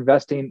outside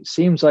investing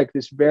seems like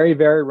this very,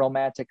 very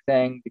romantic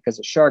thing because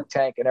of Shark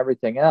Tank and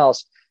everything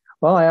else.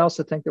 Well, I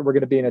also think that we're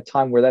going to be in a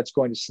time where that's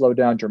going to slow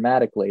down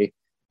dramatically.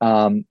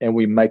 And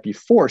we might be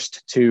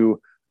forced to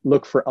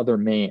look for other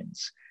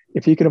means.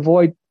 If you can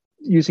avoid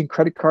using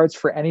credit cards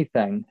for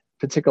anything,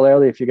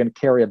 particularly if you're going to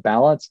carry a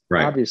balance,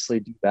 obviously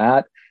do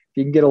that. If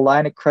you can get a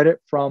line of credit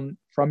from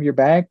your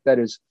bank, that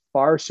is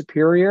far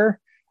superior.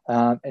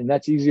 And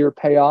that's easier to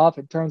pay off.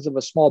 In terms of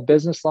a small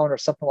business loan or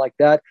something like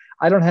that,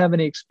 I don't have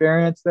any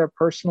experience there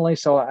personally,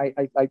 so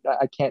I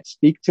can't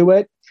speak to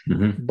it.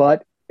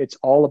 But it's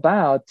all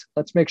about,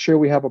 let's make sure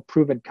we have a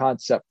proven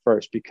concept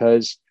first,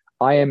 because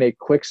I am a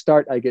quick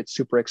start. I get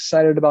super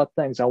excited about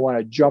things. I want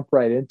to jump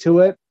right into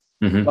it.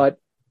 But a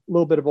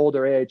little bit of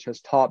older age has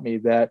taught me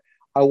that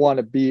I want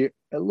to be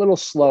a little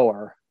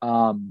slower.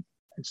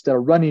 Instead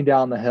of running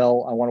down the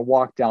hill, I want to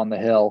walk down the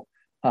hill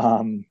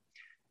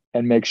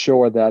and make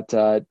sure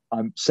that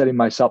I'm setting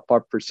myself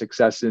up for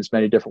success in as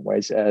many different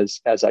ways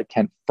as I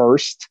can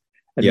first,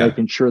 and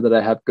making sure that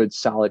I have good,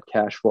 solid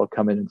cash flow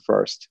coming in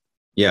first.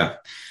 Yeah.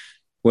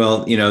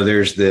 Well,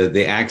 there's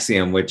the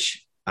axiom,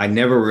 which I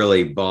never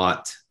really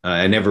bought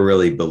I never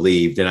really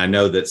believed, and I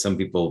know that some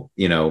people,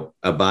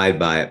 abide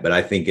by it, but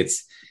I think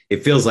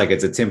it feels like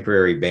it's a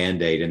temporary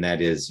Band-Aid, and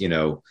that is,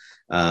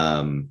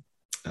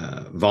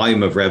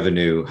 volume of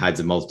revenue hides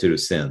a multitude of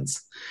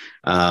sins.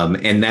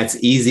 And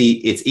that's easy.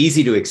 It's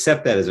easy to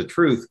accept that as a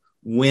truth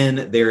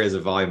when there is a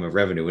volume of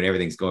revenue, when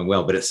everything's going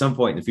well. But at some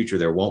point in the future,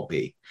 there won't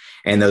be.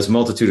 And those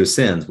multitude of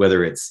sins,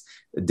 whether it's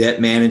debt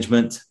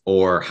management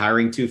or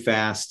hiring too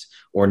fast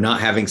or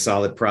not having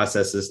solid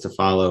processes to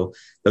follow,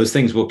 those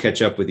things will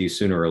catch up with you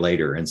sooner or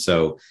later. And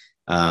so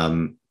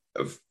from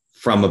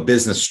a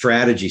business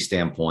strategy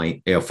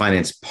standpoint,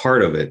 finance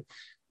part of it,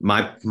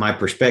 my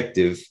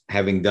perspective,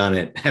 having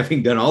done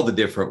all the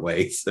different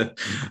ways,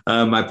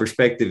 my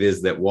perspective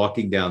is that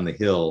walking down the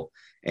hill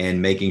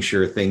and making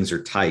sure things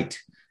are tight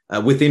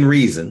within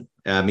reason.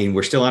 I mean,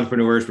 we're still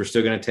entrepreneurs. We're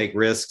still going to take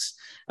risks.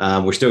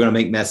 We're still going to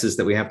make messes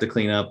that we have to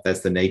clean up. That's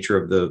the nature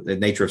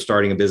of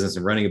starting a business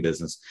and running a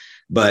business.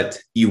 But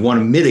you want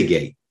to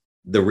mitigate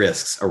the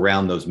risks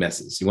around those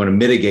messes. You want to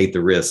mitigate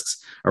the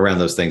risks around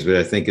those things, which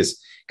I think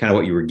is kind of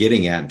what you were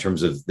getting at in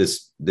terms of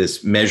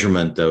this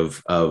measurement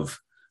of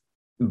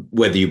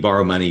whether you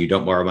borrow money, you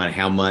don't borrow money,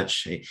 how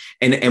much.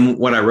 And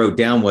what I wrote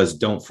down was,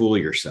 don't fool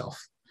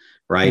yourself,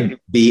 right? Mm-hmm.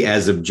 Be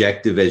as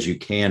objective as you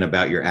can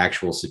about your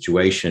actual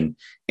situation.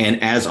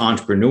 And as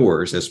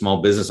entrepreneurs, as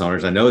small business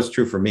owners, I know it's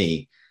true for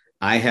me,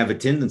 I have a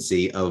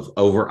tendency of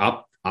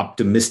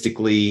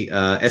optimistically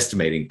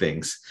estimating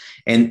things.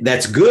 And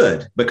that's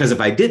good, because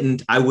if I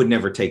didn't, I would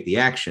never take the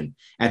action.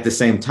 At the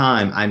same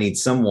time, I need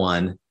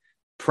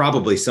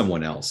probably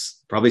someone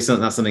else,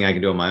 not something I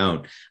can do on my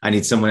own. I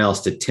need someone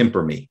else to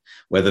temper me,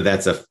 whether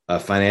that's a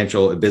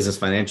business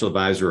financial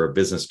advisor or a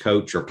business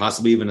coach, or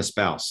possibly even a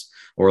spouse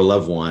or a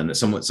loved one,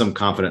 some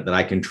confident that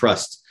I can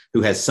trust,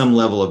 who has some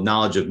level of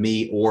knowledge of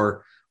me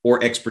or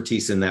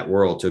expertise in that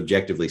world, to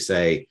objectively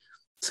say,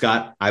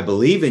 Scott, I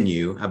believe in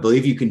you. I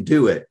believe you can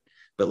do it,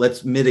 but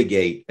let's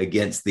mitigate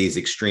against these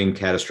extreme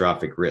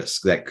catastrophic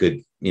risks that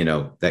could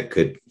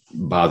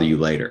bother you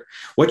later.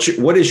 What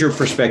is your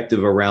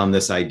perspective around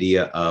this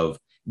idea of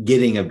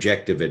getting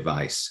objective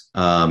advice,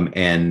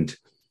 and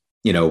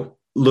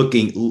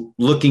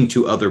looking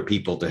to other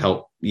people to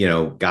help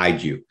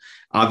guide you?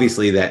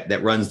 Obviously,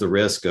 that runs the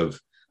risk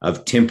of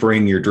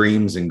tempering your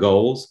dreams and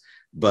goals,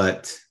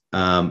 but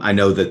I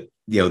know that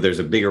there's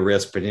a bigger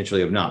risk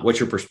potentially of not. What's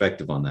your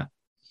perspective on that?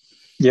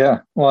 Yeah,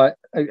 well,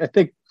 I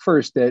think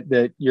first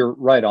that you're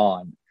right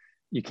on.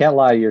 You can't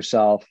lie to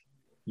yourself.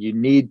 You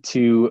need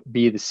to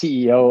be the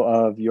CEO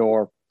of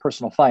your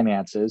personal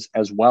finances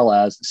as well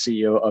as the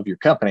CEO of your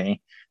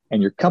company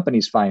and your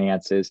company's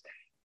finances.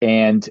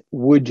 And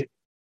would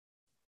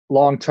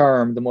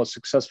long-term, the most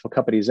successful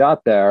companies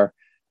out there,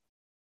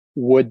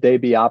 would they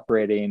be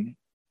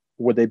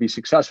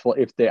successful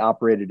if they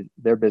operated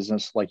their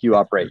business like you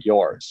operate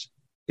yours?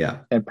 Yeah.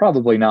 And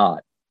probably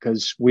not,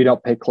 because we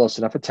don't pay close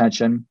enough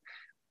attention.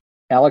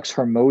 Alex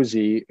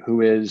Hormozi,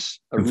 who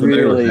is a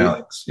really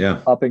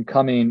up and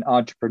coming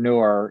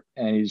entrepreneur,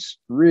 and he's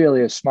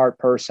really a smart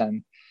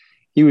person.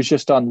 He was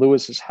just on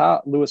Lewis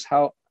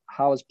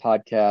Howes'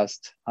 podcast,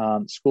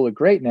 School of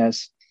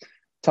Greatness,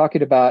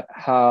 talking about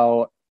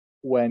how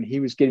when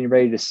he was getting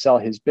ready to sell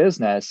his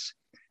business,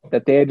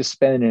 that they had to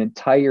spend an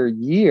entire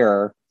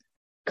year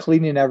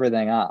cleaning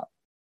everything up.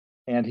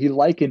 And he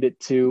likened it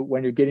to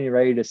when you're getting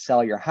ready to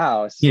sell your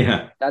house.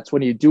 Yeah. That's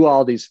when you do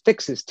all these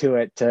fixes to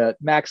it to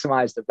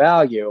maximize the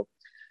value.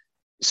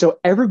 So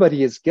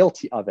everybody is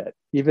guilty of it.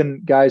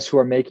 Even guys who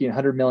are making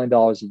 $100 million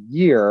a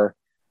year,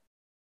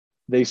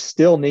 they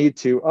still need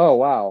to,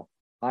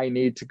 I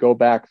need to go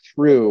back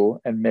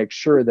through and make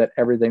sure that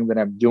everything that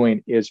I'm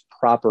doing is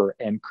proper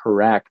and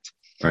correct.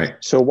 Right.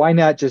 So why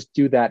not just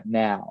do that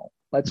now?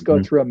 Let's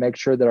go through and make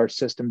sure that our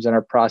systems and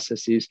our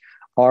processes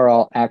are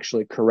all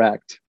actually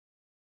correct.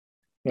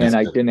 And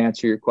I didn't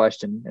answer your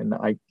question, and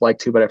I'd like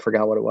to, but I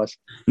forgot what it was.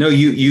 No,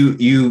 you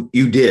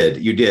did.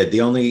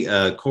 The only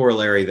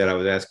corollary that I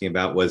was asking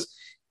about was,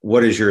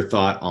 what is your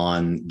thought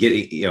on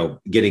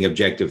getting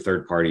objective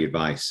third-party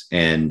advice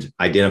and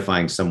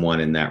identifying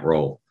someone in that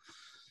role?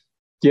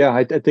 Yeah,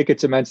 I think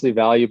it's immensely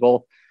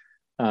valuable,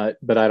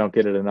 but I don't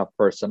get it enough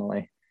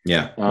personally.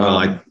 Yeah. Well,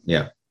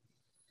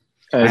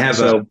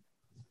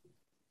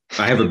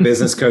 I have a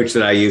business coach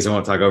that I use. I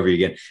won't talk over you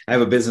again. I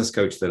have a business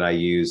coach that I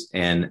use,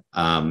 and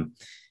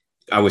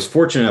I was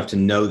fortunate enough to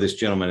know this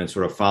gentleman and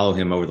sort of follow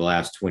him over the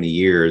last 20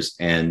 years.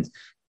 And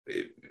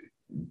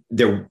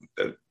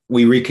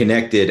we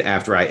reconnected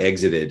after I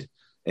exited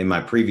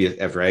my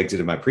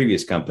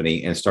previous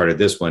company and started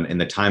this one, and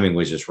the timing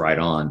was just right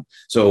on.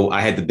 So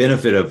I had the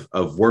benefit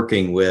of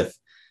working with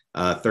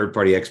a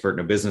third-party expert and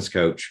a business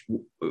coach,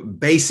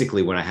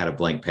 basically when I had a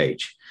blank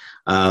page,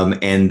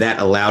 and that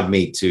allowed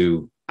me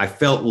to. I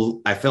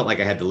felt like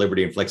I had the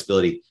liberty and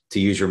flexibility,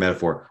 to use your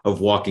metaphor, of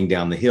walking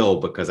down the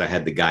hill, because I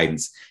had the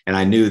guidance. And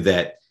I knew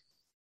that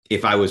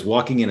if I was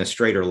walking in a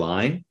straighter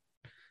line,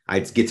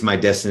 I'd get to my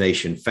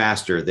destination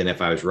faster than if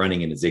I was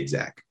running in a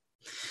zigzag.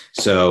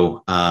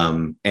 So,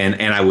 and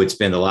I would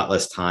spend a lot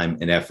less time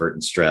and effort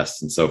and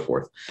stress and so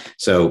forth.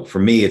 So for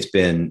me, it's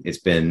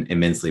been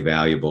immensely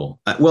valuable.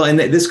 Well, and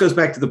this goes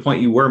back to the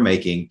point you were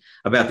making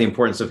about the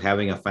importance of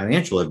having a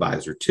financial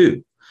advisor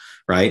too,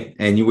 right?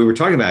 And we were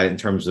talking about it in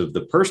terms of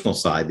the personal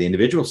side, the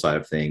individual side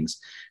of things,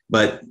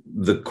 but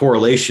the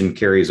correlation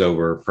carries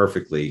over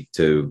perfectly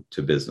to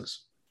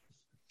business.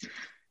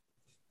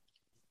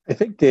 I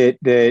think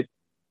that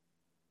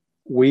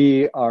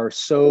we are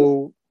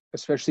so,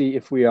 especially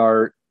if we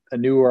are a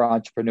newer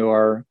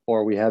entrepreneur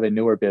or we have a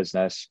newer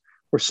business,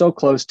 we're so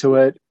close to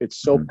it. It's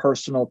so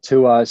personal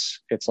to us.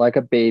 It's like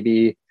a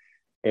baby,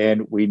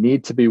 and we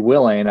need to be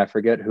willing. I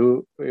forget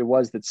who it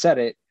was that said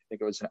it. I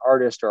think it was an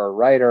artist or a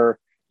writer.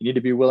 You need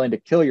to be willing to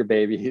kill your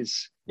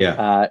babies,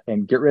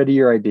 and get rid of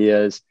your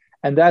ideas.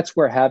 And that's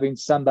where having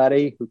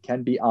somebody who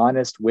can be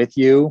honest with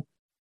you,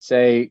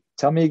 say,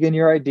 tell me again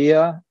your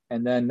idea.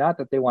 And then not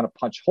that they want to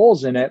punch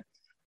holes in it,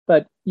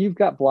 but you've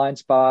got blind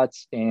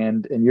spots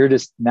and you're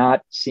just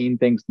not seeing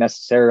things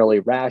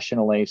necessarily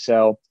rationally.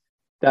 So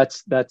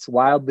that's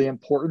wildly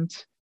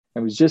important.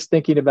 I was just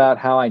thinking about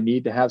how I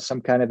need to have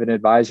some kind of an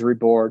advisory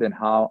board and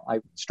how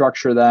I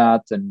structure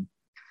that. And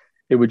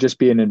it would just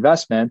be an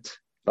investment,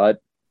 but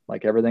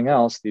like everything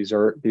else, these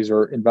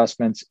are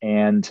investments.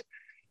 And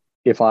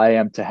if I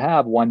am to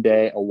have one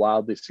day a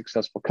wildly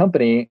successful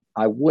company,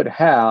 I would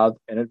have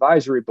an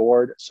advisory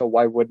board. So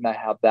why wouldn't I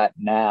have that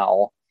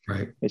now?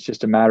 Right. It's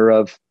just a matter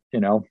of,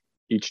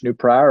 each new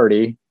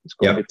priority is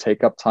going to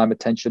take up time,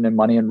 attention, and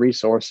money and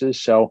resources.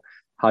 So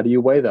how do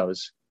you weigh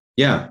those?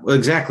 Yeah, well,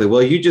 exactly.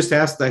 Well, you just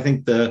asked, I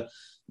think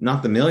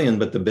not the million,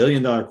 but the $1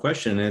 billion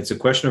question. And it's a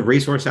question of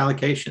resource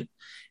allocation.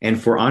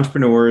 And for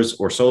entrepreneurs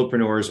or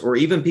solopreneurs, or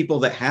even people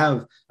that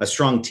have a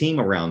strong team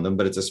around them,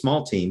 but it's a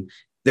small team,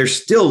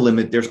 there's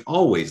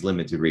always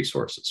limited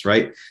resources,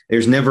 right?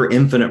 There's never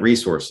infinite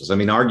resources. I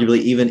mean, arguably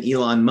even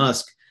Elon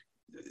Musk,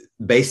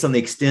 based on the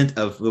extent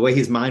of the way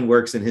his mind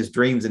works and his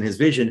dreams and his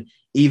vision,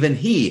 even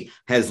he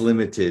has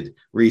limited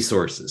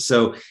resources.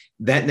 So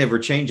that never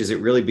changes. It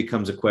really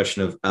becomes a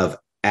question of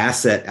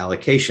asset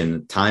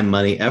allocation, time,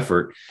 money,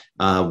 effort.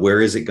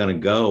 Where is it going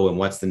to go and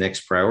what's the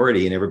next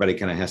priority? And everybody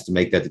kind of has to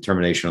make that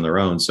determination on their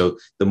own. So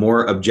the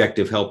more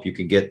objective help you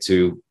can get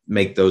to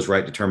make those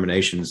right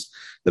determinations,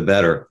 the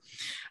better.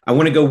 I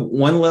want to go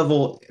one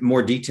level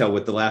more detail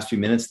with the last few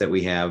minutes that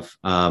we have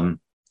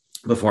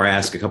before I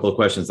ask a couple of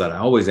questions that I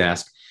always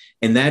ask.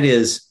 And that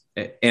is,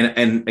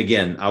 and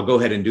again, I'll go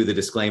ahead and do the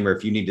disclaimer.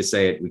 If you need to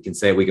say it, we can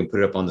say it. We can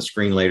put it up on the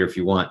screen later if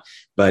you want.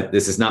 But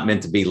this is not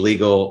meant to be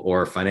legal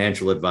or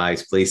financial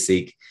advice. Please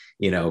seek,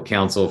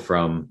 counsel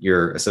from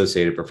your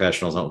associated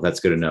professionals. I don't know if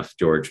that's good enough,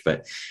 George.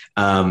 But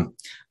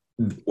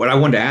what I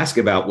wanted to ask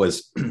about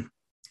was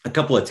a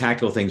couple of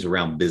tactical things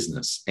around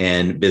business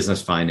and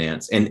business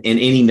finance, and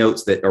any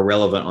notes that are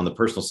relevant on the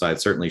personal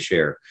side, certainly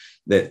share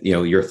that,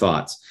 your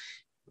thoughts.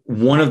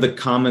 One of the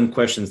common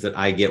questions that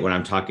I get when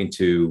I'm talking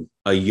to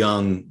a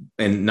young,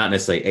 and not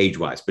necessarily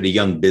age-wise, but a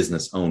young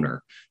business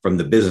owner, from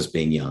the business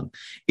being young,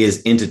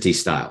 is entity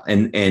style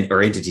and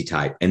or entity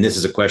type. And this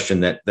is a question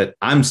that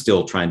I'm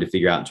still trying to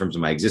figure out in terms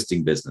of my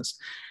existing business.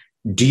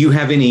 Do you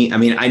have any? I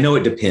mean, I know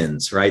it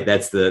depends, right?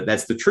 That's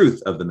the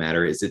truth of the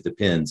matter, is it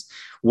depends.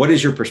 What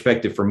is your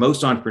perspective for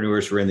most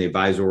entrepreneurs who are in the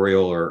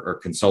advisorial or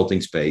consulting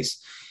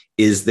space?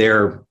 Is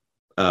there,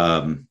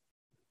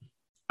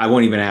 I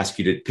won't even ask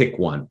you to pick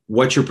one.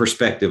 What's your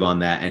perspective on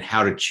that and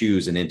how to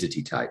choose an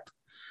entity type?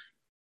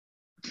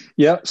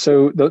 Yeah.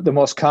 So the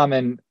most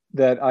common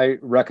that I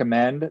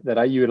recommend, that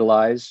I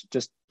utilize,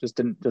 just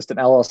an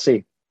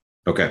LLC.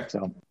 Okay.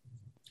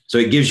 So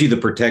it gives you the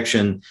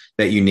protection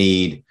that you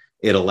need.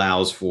 It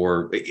allows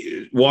for,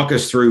 walk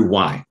us through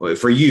why.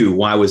 For you,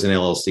 why was an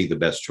LLC the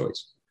best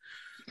choice?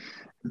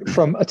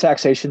 From a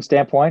taxation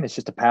standpoint, it's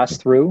just a pass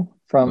through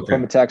from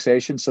a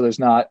taxation. So there's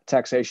not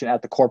taxation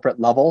at the corporate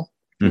level.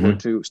 If you were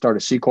to start a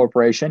C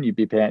corporation, you'd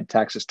be paying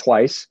taxes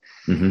twice.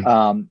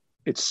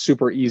 It's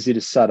super easy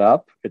to set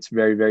up. It's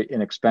very, very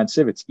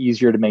inexpensive. It's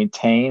easier to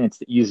maintain. It's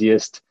the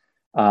easiest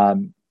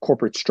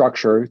corporate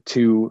structure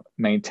to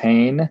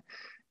maintain.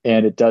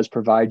 And it does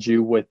provide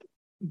you with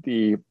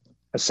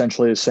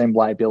essentially the same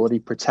liability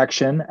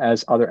protection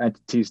as other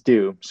entities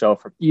do. So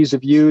from ease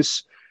of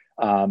use,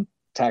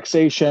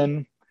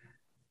 taxation,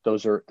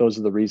 those are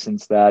the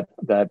reasons that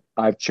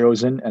I've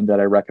chosen and that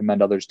I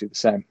recommend others do the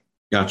same.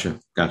 Gotcha.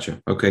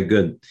 Okay,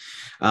 good.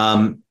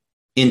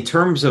 In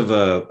terms of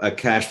a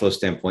cash flow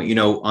standpoint,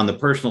 on the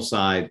personal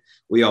side,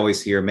 we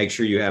always hear, make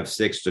sure you have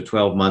 6 to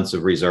 12 months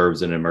of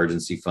reserves in an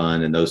emergency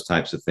fund and those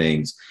types of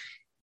things.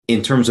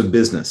 In terms of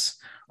business,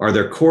 are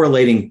there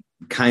correlating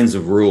kinds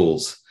of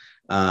rules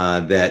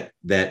that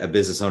a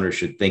business owner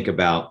should think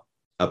about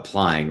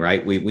applying,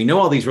 right? We know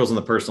all these rules on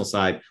the personal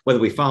side. Whether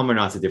we follow them or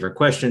not is a different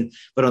question.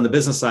 But on the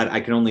business side,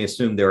 I can only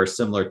assume there are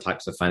similar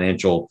types of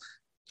financial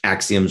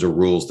axioms or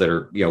rules that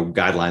are,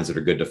 guidelines that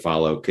are good to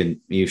follow.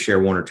 Can you share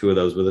one or two of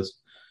those with us?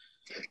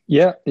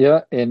 Yeah.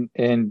 And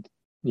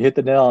you hit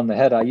the nail on the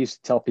head. I used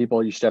to tell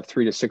people you should have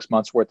 3 to 6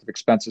 months worth of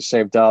expenses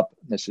saved up.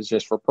 This is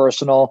just for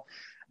personal.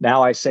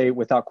 Now I say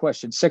without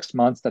question, 6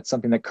 months. That's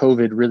something that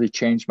COVID really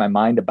changed my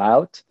mind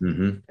about.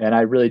 Mm-hmm. And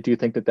I really do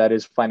think that that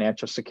is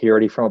financial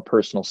security from a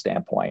personal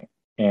standpoint.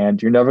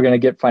 And you're never going to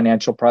get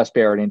financial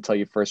prosperity until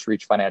you first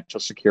reach financial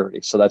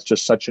security. So that's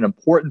just such an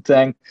important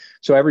thing.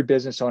 So every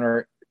business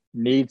owner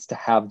needs to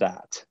have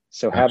that.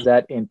 So have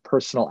that in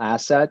personal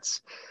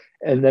assets.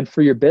 And then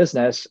for your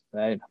business,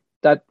 right,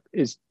 that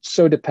is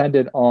so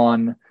dependent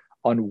on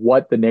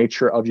what the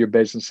nature of your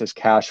business's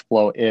cash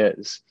flow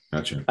is.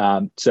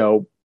 Gotcha.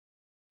 So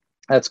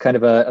that's kind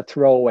of a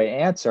throwaway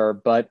answer.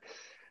 But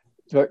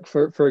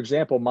for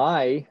example,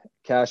 my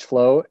cash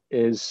flow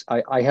is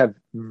I have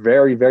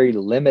very, very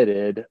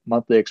limited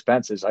monthly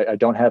expenses. I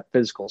don't have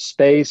physical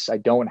space. I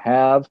don't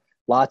have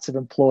lots of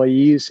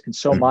employees. And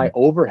so my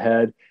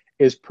overhead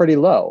is pretty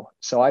low.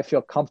 So I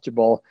feel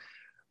comfortable.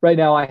 Right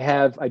now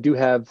I do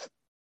have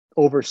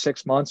over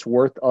 6 months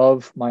worth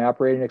of my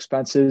operating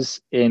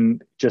expenses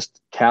in just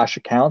cash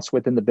accounts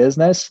within the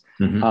business.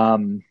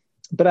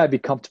 But I'd be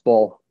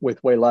comfortable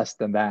with way less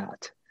than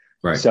that.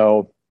 Right.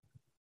 So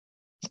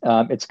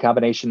it's a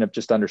combination of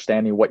just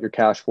understanding what your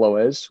cash flow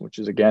is, which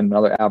is, again,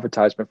 another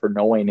advertisement for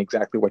knowing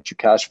exactly what your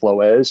cash flow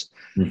is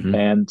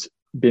and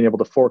being able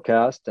to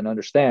forecast and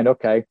understand,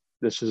 okay,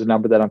 this is a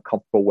number that I'm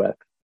comfortable with.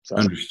 So.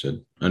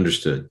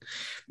 Understood.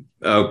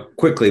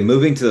 Quickly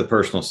moving to the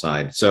personal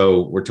side.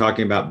 So we're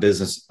talking about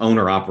business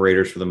owner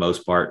operators for the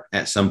most part.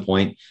 At some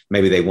point,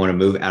 maybe they want to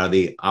move out of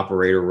the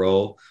operator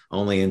role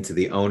only into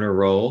the owner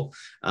role,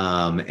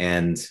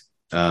 and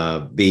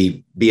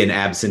be an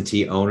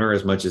absentee owner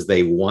as much as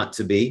they want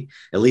to be,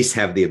 at least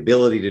have the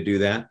ability to do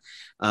that.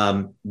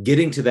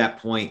 Getting to that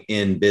point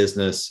in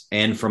business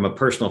and from a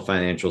personal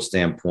financial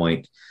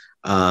standpoint,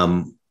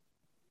 in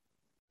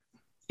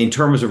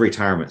terms of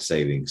retirement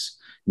savings,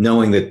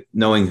 knowing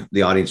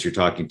the audience you're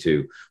talking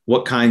to,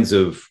 what kinds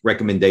of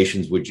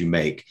recommendations would you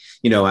make?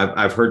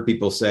 I've heard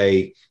people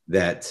say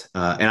that,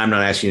 and I'm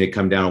not asking you to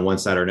come down on one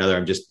side or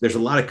another. There's a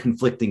lot of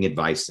conflicting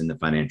advice in the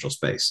financial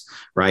space,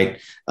 right?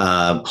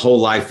 Whole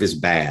life is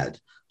bad.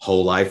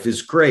 Whole life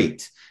is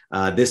great.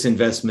 This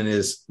investment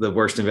is the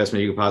worst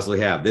investment you could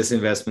possibly have. This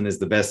investment is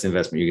the best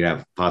investment you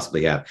could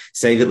possibly have.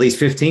 Save at least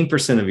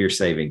 15% of your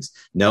savings.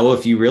 No,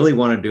 if you really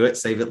want to do it,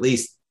 save at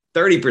least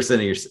 30%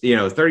 of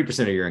your, 30%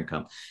 of your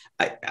income.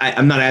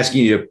 I'm not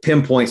asking you to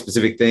pinpoint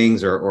specific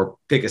things or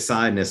pick a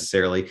side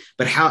necessarily,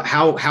 but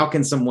how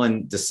can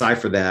someone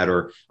decipher that?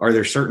 Or are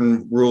there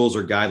certain rules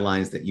or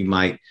guidelines that you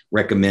might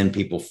recommend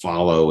people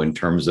follow in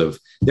terms of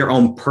their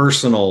own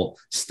personal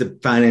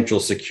financial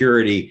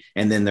security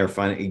and then their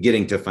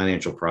getting to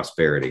financial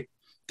prosperity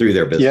through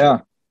their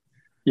business?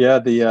 Yeah.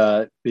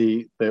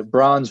 The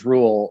bronze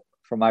rule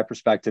from my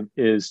perspective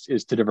is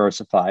to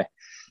diversify.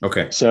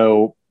 Okay.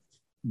 So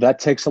that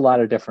takes a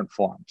lot of different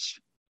forms.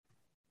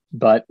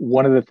 But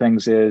one of the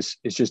things is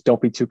just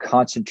don't be too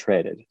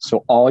concentrated.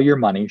 So all your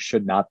money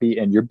should not be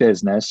in your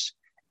business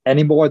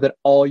any more than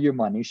all your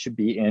money should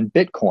be in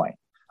Bitcoin,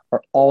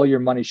 or all your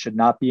money should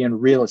not be in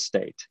real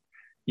estate.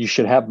 You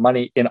should have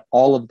money in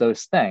all of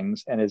those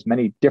things and as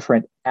many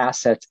different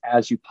assets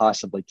as you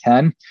possibly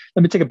can.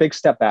 Let me take a big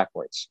step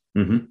backwards.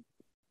 You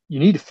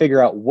need to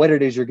figure out what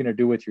it is you're going to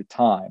do with your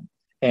time.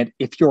 And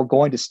if you're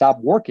going to stop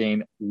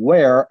working,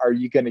 where are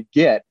you going to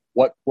get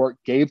what work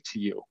gave to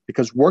you?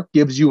 Because work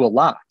gives you a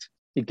lot.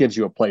 It gives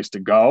you a place to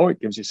go. It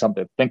gives you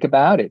something to think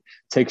about. It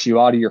takes you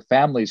out of your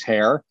family's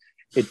hair.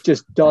 It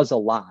just does a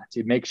lot.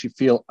 It makes you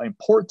feel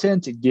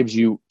important. It gives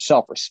you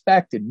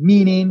self-respect and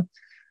meaning.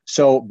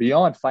 So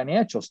beyond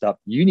financial stuff,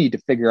 you need to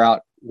figure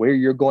out where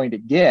you're going to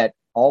get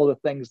all the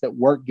things that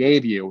work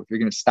gave you if you're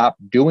going to stop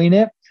doing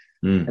it.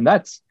 And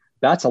that's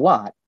a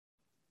lot.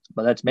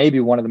 But that's maybe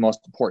one of the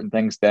most important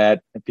things,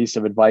 that a piece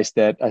of advice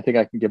that I think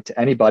I can give to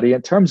anybody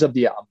in terms of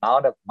the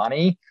amount of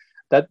money.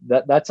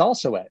 That's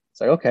also it. It's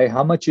like, okay,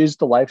 how much is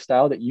the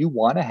lifestyle that you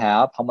want to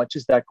have? How much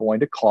is that going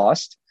to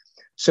cost?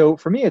 So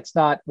for me, it's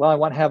not, well, I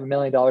want to have $1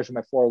 million in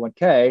my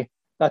 401k.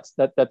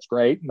 That's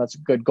great. And that's a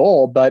good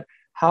goal. But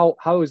how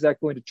is that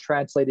going to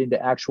translate into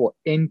actual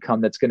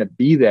income that's going to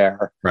be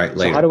there? Right.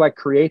 So how do I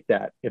create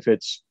that? If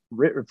it's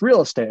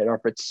real estate, or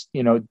if it's,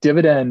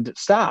 dividend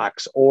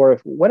stocks, or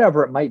if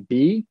whatever it might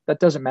be, that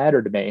doesn't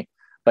matter to me.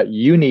 But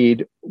we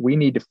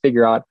need to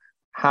figure out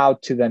how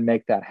to then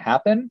make that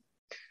happen.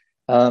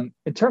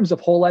 In terms of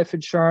whole life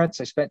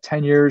insurance, I spent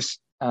 10 years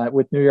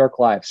with New York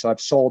Life. So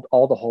I've sold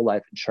all the whole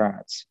life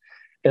insurance.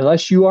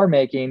 Unless you are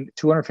making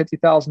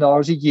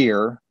 $250,000 a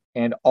year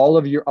and all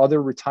of your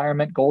other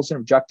retirement goals and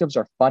objectives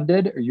are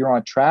funded, or you're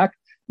on track,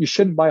 you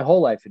shouldn't buy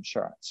whole life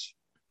insurance.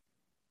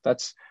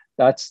 That's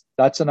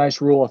a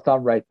nice rule of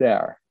thumb right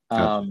there.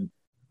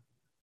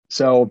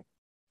 So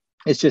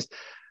it's just,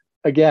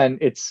 again,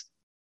 it's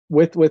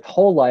with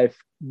whole life,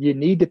 you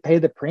need to pay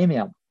the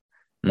premium,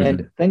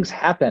 and things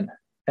happen.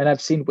 And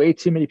I've seen way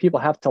too many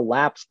people have to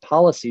lapse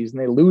policies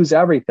and they lose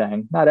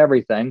everything, not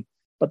everything,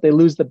 but they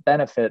lose the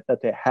benefit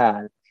that they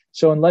had.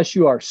 So unless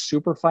you are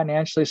super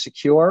financially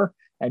secure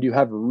and you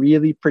have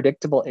really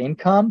predictable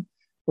income,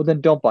 well,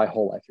 then don't buy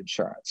whole life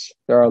insurance.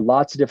 There are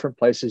lots of different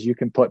places you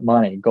can put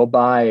money. Go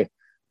buy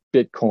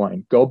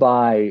Bitcoin, go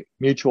buy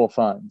mutual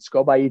funds,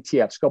 go buy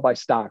ETFs, go buy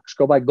stocks,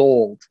 go buy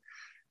gold,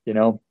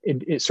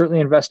 certainly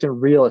invest in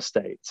real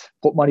estate,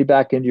 put money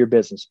back into your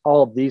business,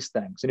 all of these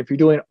things. And if you're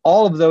doing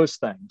all of those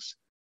things,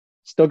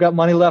 still got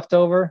money left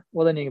over,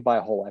 well, then you can buy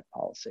a whole life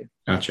policy.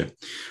 Gotcha.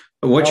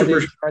 What's your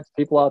insurance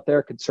people out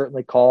there can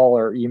certainly call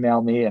or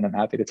email me, and I'm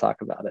happy to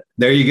talk about it.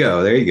 There you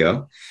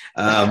go.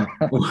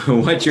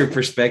 What's your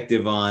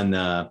perspective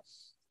on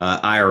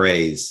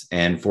IRAs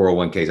and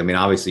 401ks? I mean,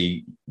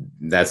 obviously,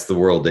 that's the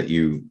world that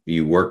you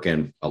work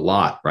in a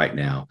lot right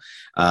now.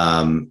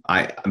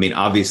 I mean,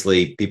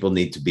 obviously, people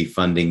need to be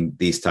funding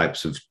these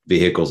types of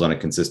vehicles on a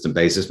consistent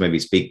basis. Maybe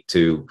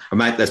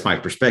that's my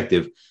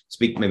perspective.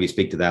 Speak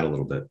to that a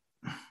little bit.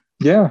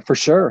 Yeah, for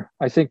sure.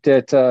 I think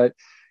that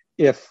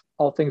if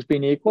all things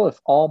being equal, if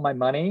all my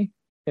money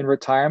in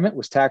retirement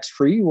was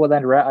tax-free, well,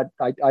 then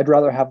I'd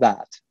rather have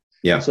that.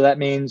 Yeah. So that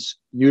means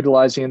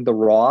utilizing the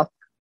Roth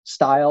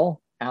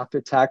style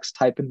after-tax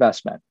type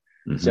investment.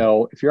 Mm-hmm.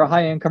 So if you're a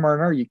high income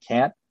earner, you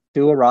can't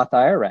do a Roth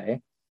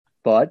IRA,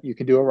 but you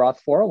can do a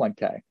Roth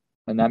 401k.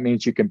 And that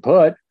means you can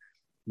put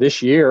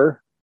this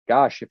year,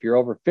 gosh, if you're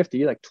over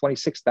 50, like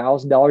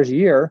 $26,000 a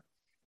year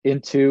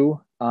into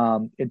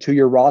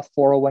your Roth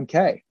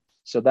 401k.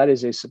 So that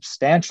is a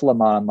substantial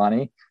amount of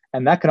money,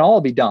 and that can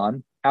all be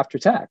done after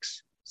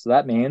tax. So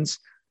that means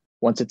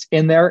once it's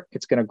in there,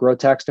 it's going to grow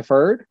tax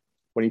deferred.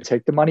 When you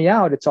take the money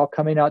out, it's all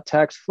coming out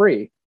tax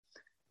free.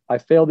 I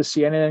fail to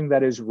see anything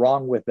that is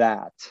wrong with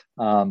that.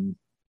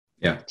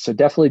 So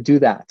definitely do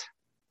that.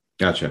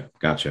 Gotcha.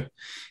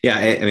 Yeah.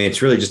 I mean,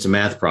 it's really just a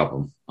math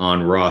problem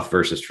on Roth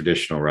versus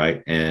traditional,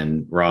 right?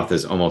 And Roth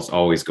is almost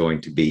always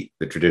going to beat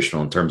the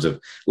traditional in terms of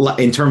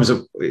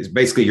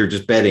basically you're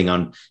just betting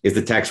on, is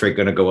the tax rate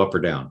going to go up or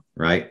down,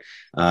 right?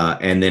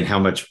 And then how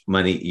much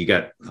money you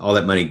got, all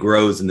that money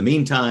grows in the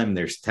meantime.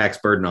 There's tax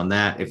burden on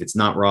that if it's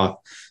not Roth.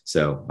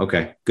 So,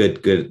 okay,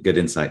 good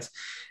insights.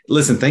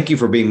 Listen, thank you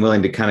for being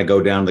willing to kind of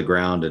go down the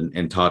ground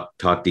and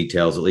talk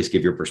details, at least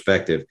give your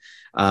perspective.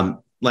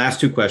 Last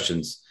two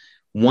questions.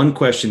 One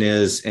question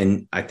is,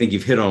 and I think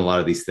you've hit on a lot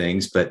of these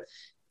things, but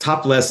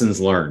top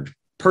lessons learned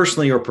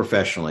personally or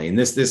professionally. And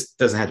this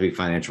doesn't have to be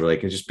financial related.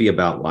 It can just be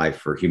about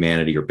life or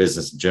humanity or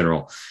business in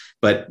general.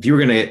 But if you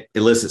were going to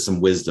elicit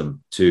some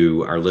wisdom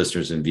to our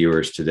listeners and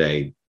viewers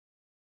today,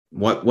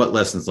 what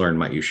lessons learned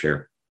might you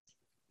share?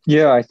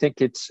 Yeah, I think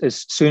it's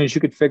as soon as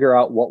you could figure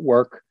out what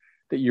work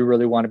that you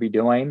really want to be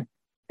doing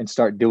and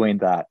start doing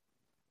that.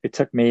 It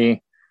took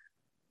me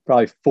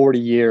probably 40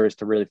 years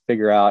to really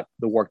figure out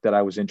the work that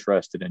I was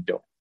interested in doing.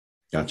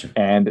 Gotcha.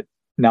 And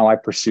now I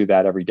pursue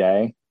that every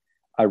day.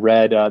 I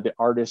read The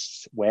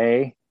Artist's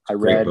Way. I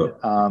read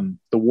The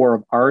War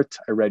of Art.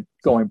 I read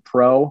Going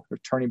Pro or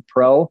Turning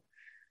Pro.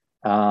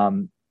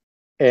 And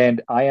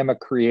I am a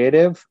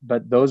creative,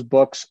 but those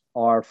books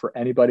are for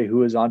anybody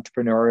who is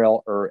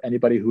entrepreneurial or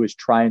anybody who is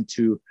trying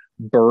to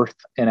birth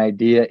an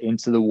idea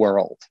into the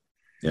world.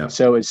 Yeah.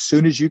 So as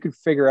soon as you can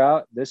figure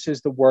out, this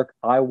is the work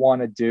I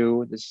want to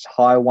do, this is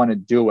how I want to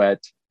do it,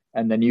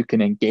 and then you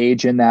can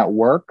engage in that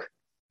work,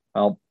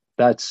 well,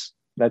 that's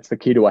the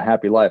key to a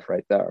happy life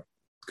right there.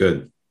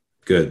 Good.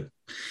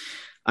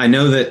 I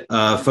know that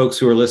folks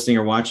who are listening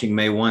or watching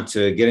may want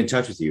to get in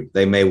touch with you.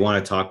 They may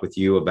want to talk with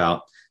you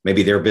about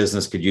maybe their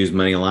business could use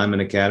Money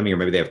Alignment Academy, or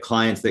maybe they have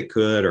clients that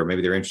could, or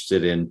maybe they're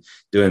interested in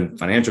doing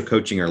financial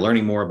coaching or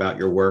learning more about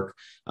your work.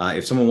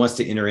 If someone wants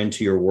to enter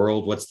into your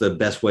world, what's the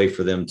best way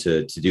for them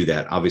to do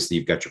that? Obviously,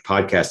 you've got your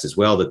podcast as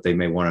well that they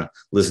may want to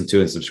listen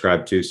to and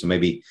subscribe to. So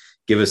maybe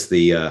give us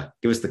the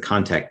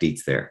contact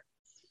deets there.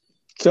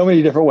 So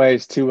many different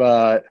ways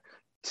to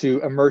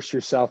immerse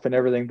yourself in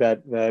everything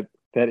that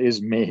is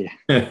me.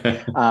 You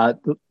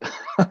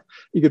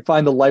can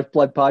find the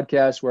Lifeblood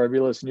podcast wherever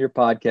you listen to your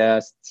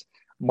podcasts.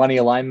 Money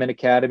Alignment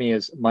Academy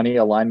is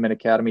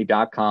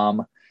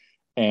moneyalignmentacademy.com.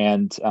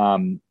 And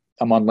I'm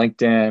on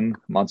LinkedIn.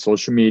 I'm on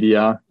social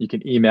media. You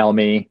can email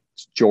me.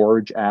 It's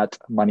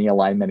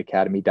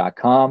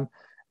george@moneyalignmentacademy.com,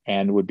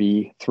 and would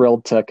be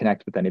thrilled to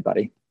connect with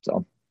anybody.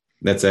 So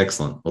that's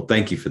excellent. Well,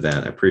 thank you for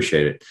that. I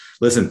appreciate it.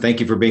 Listen, thank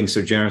you for being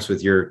so generous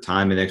with your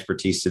time and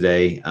expertise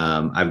today.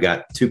 I've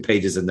got 2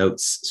 pages of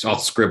notes, all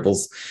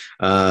scribbles,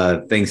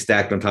 things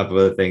stacked on top of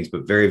other things,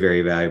 but very,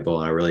 very valuable.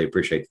 And I really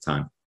appreciate the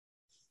time.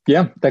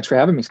 Yeah. Thanks for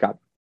having me, Scott.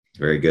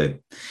 Very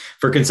good.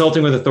 For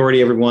Consulting with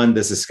Authority, everyone,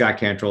 this is Scott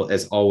Cantrell,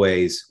 as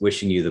always,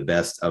 wishing you the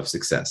best of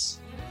success.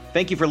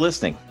 Thank you for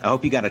listening. I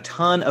hope you got a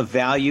ton of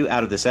value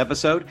out of this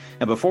episode.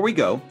 And before we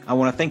go, I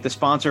want to thank the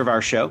sponsor of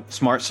our show,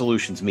 Smart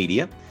Solutions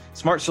Media.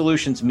 Smart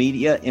Solutions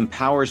Media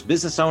empowers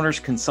business owners,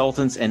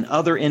 consultants, and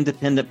other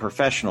independent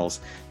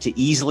professionals to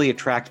easily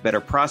attract better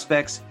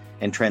prospects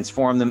and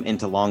transform them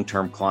into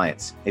long-term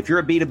clients. If you're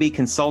a B2B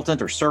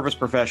consultant or service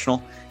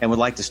professional and would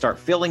like to start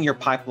filling your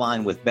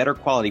pipeline with better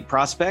quality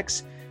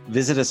prospects,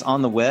 visit us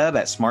on the web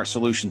at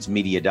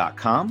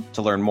smartsolutionsmedia.com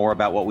to learn more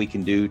about what we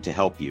can do to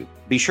help you.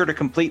 Be sure to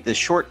complete the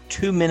short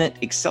 2-minute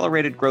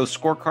accelerated growth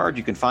scorecard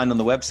you can find on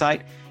the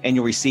website, and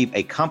you'll receive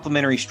a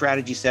complimentary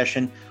strategy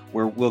session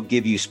where we'll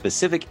give you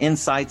specific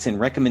insights and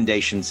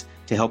recommendations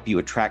to help you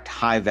attract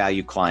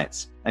high-value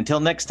clients. Until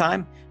next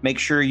time, make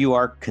sure you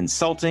are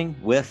consulting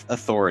with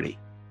authority.